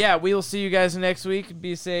 But yeah, we will see you guys next week.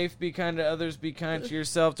 Be safe, be kind to others, be kind to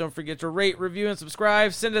yourself. Don't forget to rate, review, and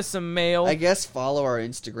subscribe. Send us some mail. I guess follow our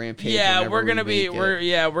Instagram page. Yeah, whenever we're gonna we be make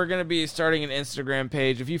it. we're gonna be starting an Instagram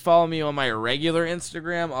page. If you follow me on my regular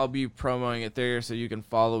Instagram, I'll be promoting it there, so you can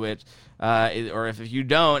follow it. Or if you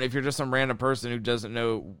don't, if you're just some random person who doesn't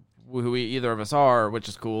know who either of us are, which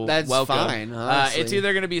is cool. That's welcome. fine, honestly. It's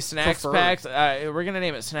either gonna be Snacks Prefer. Packs. We're gonna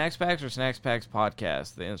name it Snacks Packs or Snacks Packs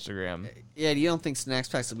Podcast. The Instagram. Yeah, you don't think Snacks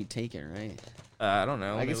Packs will be taken, right? I don't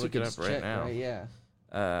know. Let I me guess we look could it just up right check, now. right? Yeah.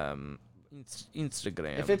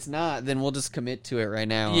 Instagram. If it's not, then we'll just commit to it right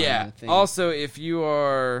now. Yeah. on the thing. Also, if you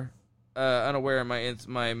are unaware,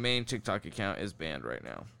 my main TikTok account is banned right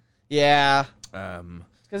now. Yeah. Um,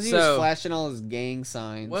 Because he So- was flashing all his gang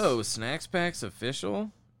signs. whoa, Snacks Packs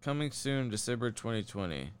official coming soon, December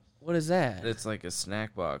 2020. What is that? It's like a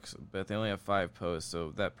snack box, but they only have 5 posts,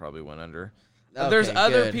 so that probably went under. Okay, There's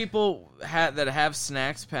other good. people that have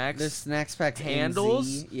Snacks Packs. The Snacks Packs handles?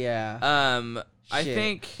 NZ? Yeah. I Shit.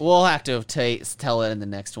 think. We'll have to tell it in the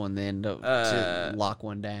next one then to lock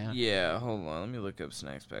one down. Yeah, hold on. Let me look up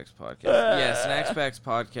Snacks Packs Podcast. Yeah, Snacks Packs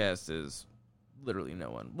Podcast is literally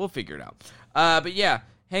no one. We'll figure it out. But yeah,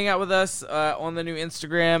 hang out with us on the new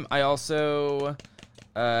Instagram. I also,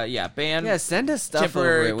 banned. Yeah, send us stuff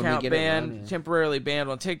Temporary over it when we account get banned, it on, yeah. temporarily banned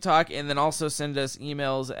on TikTok, and then also send us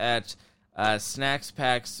emails at Snacks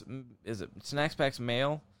Packs. Is it Snacks Packs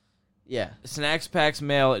Mail? Yeah.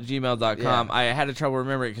 snackpacksmail@gmail.com. Yeah. I had trouble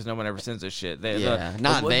remembering because no one ever sends us shit.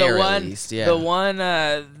 Not there, at least, yeah.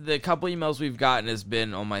 The couple emails we've gotten has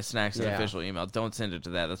been on my Snacks and Yeah. official email. Don't send it to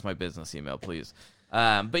that. That's my business email, please.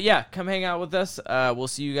 But yeah, come hang out with us. We'll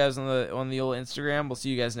see you guys on the old Instagram. We'll see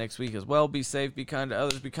you guys next week as well. Be safe, be kind to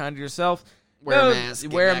others, be kind to yourself. Wear a mask,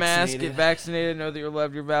 get Wear a mask, vaccinated. get vaccinated. Know that you're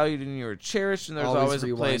loved, you're valued, and you're cherished. And there's always a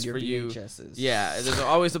rewind place your for you. VHSs. Yeah, there's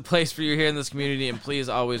always a place for you here in this community. And please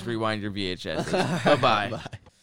always rewind your VHSs. Bye-bye. Bye.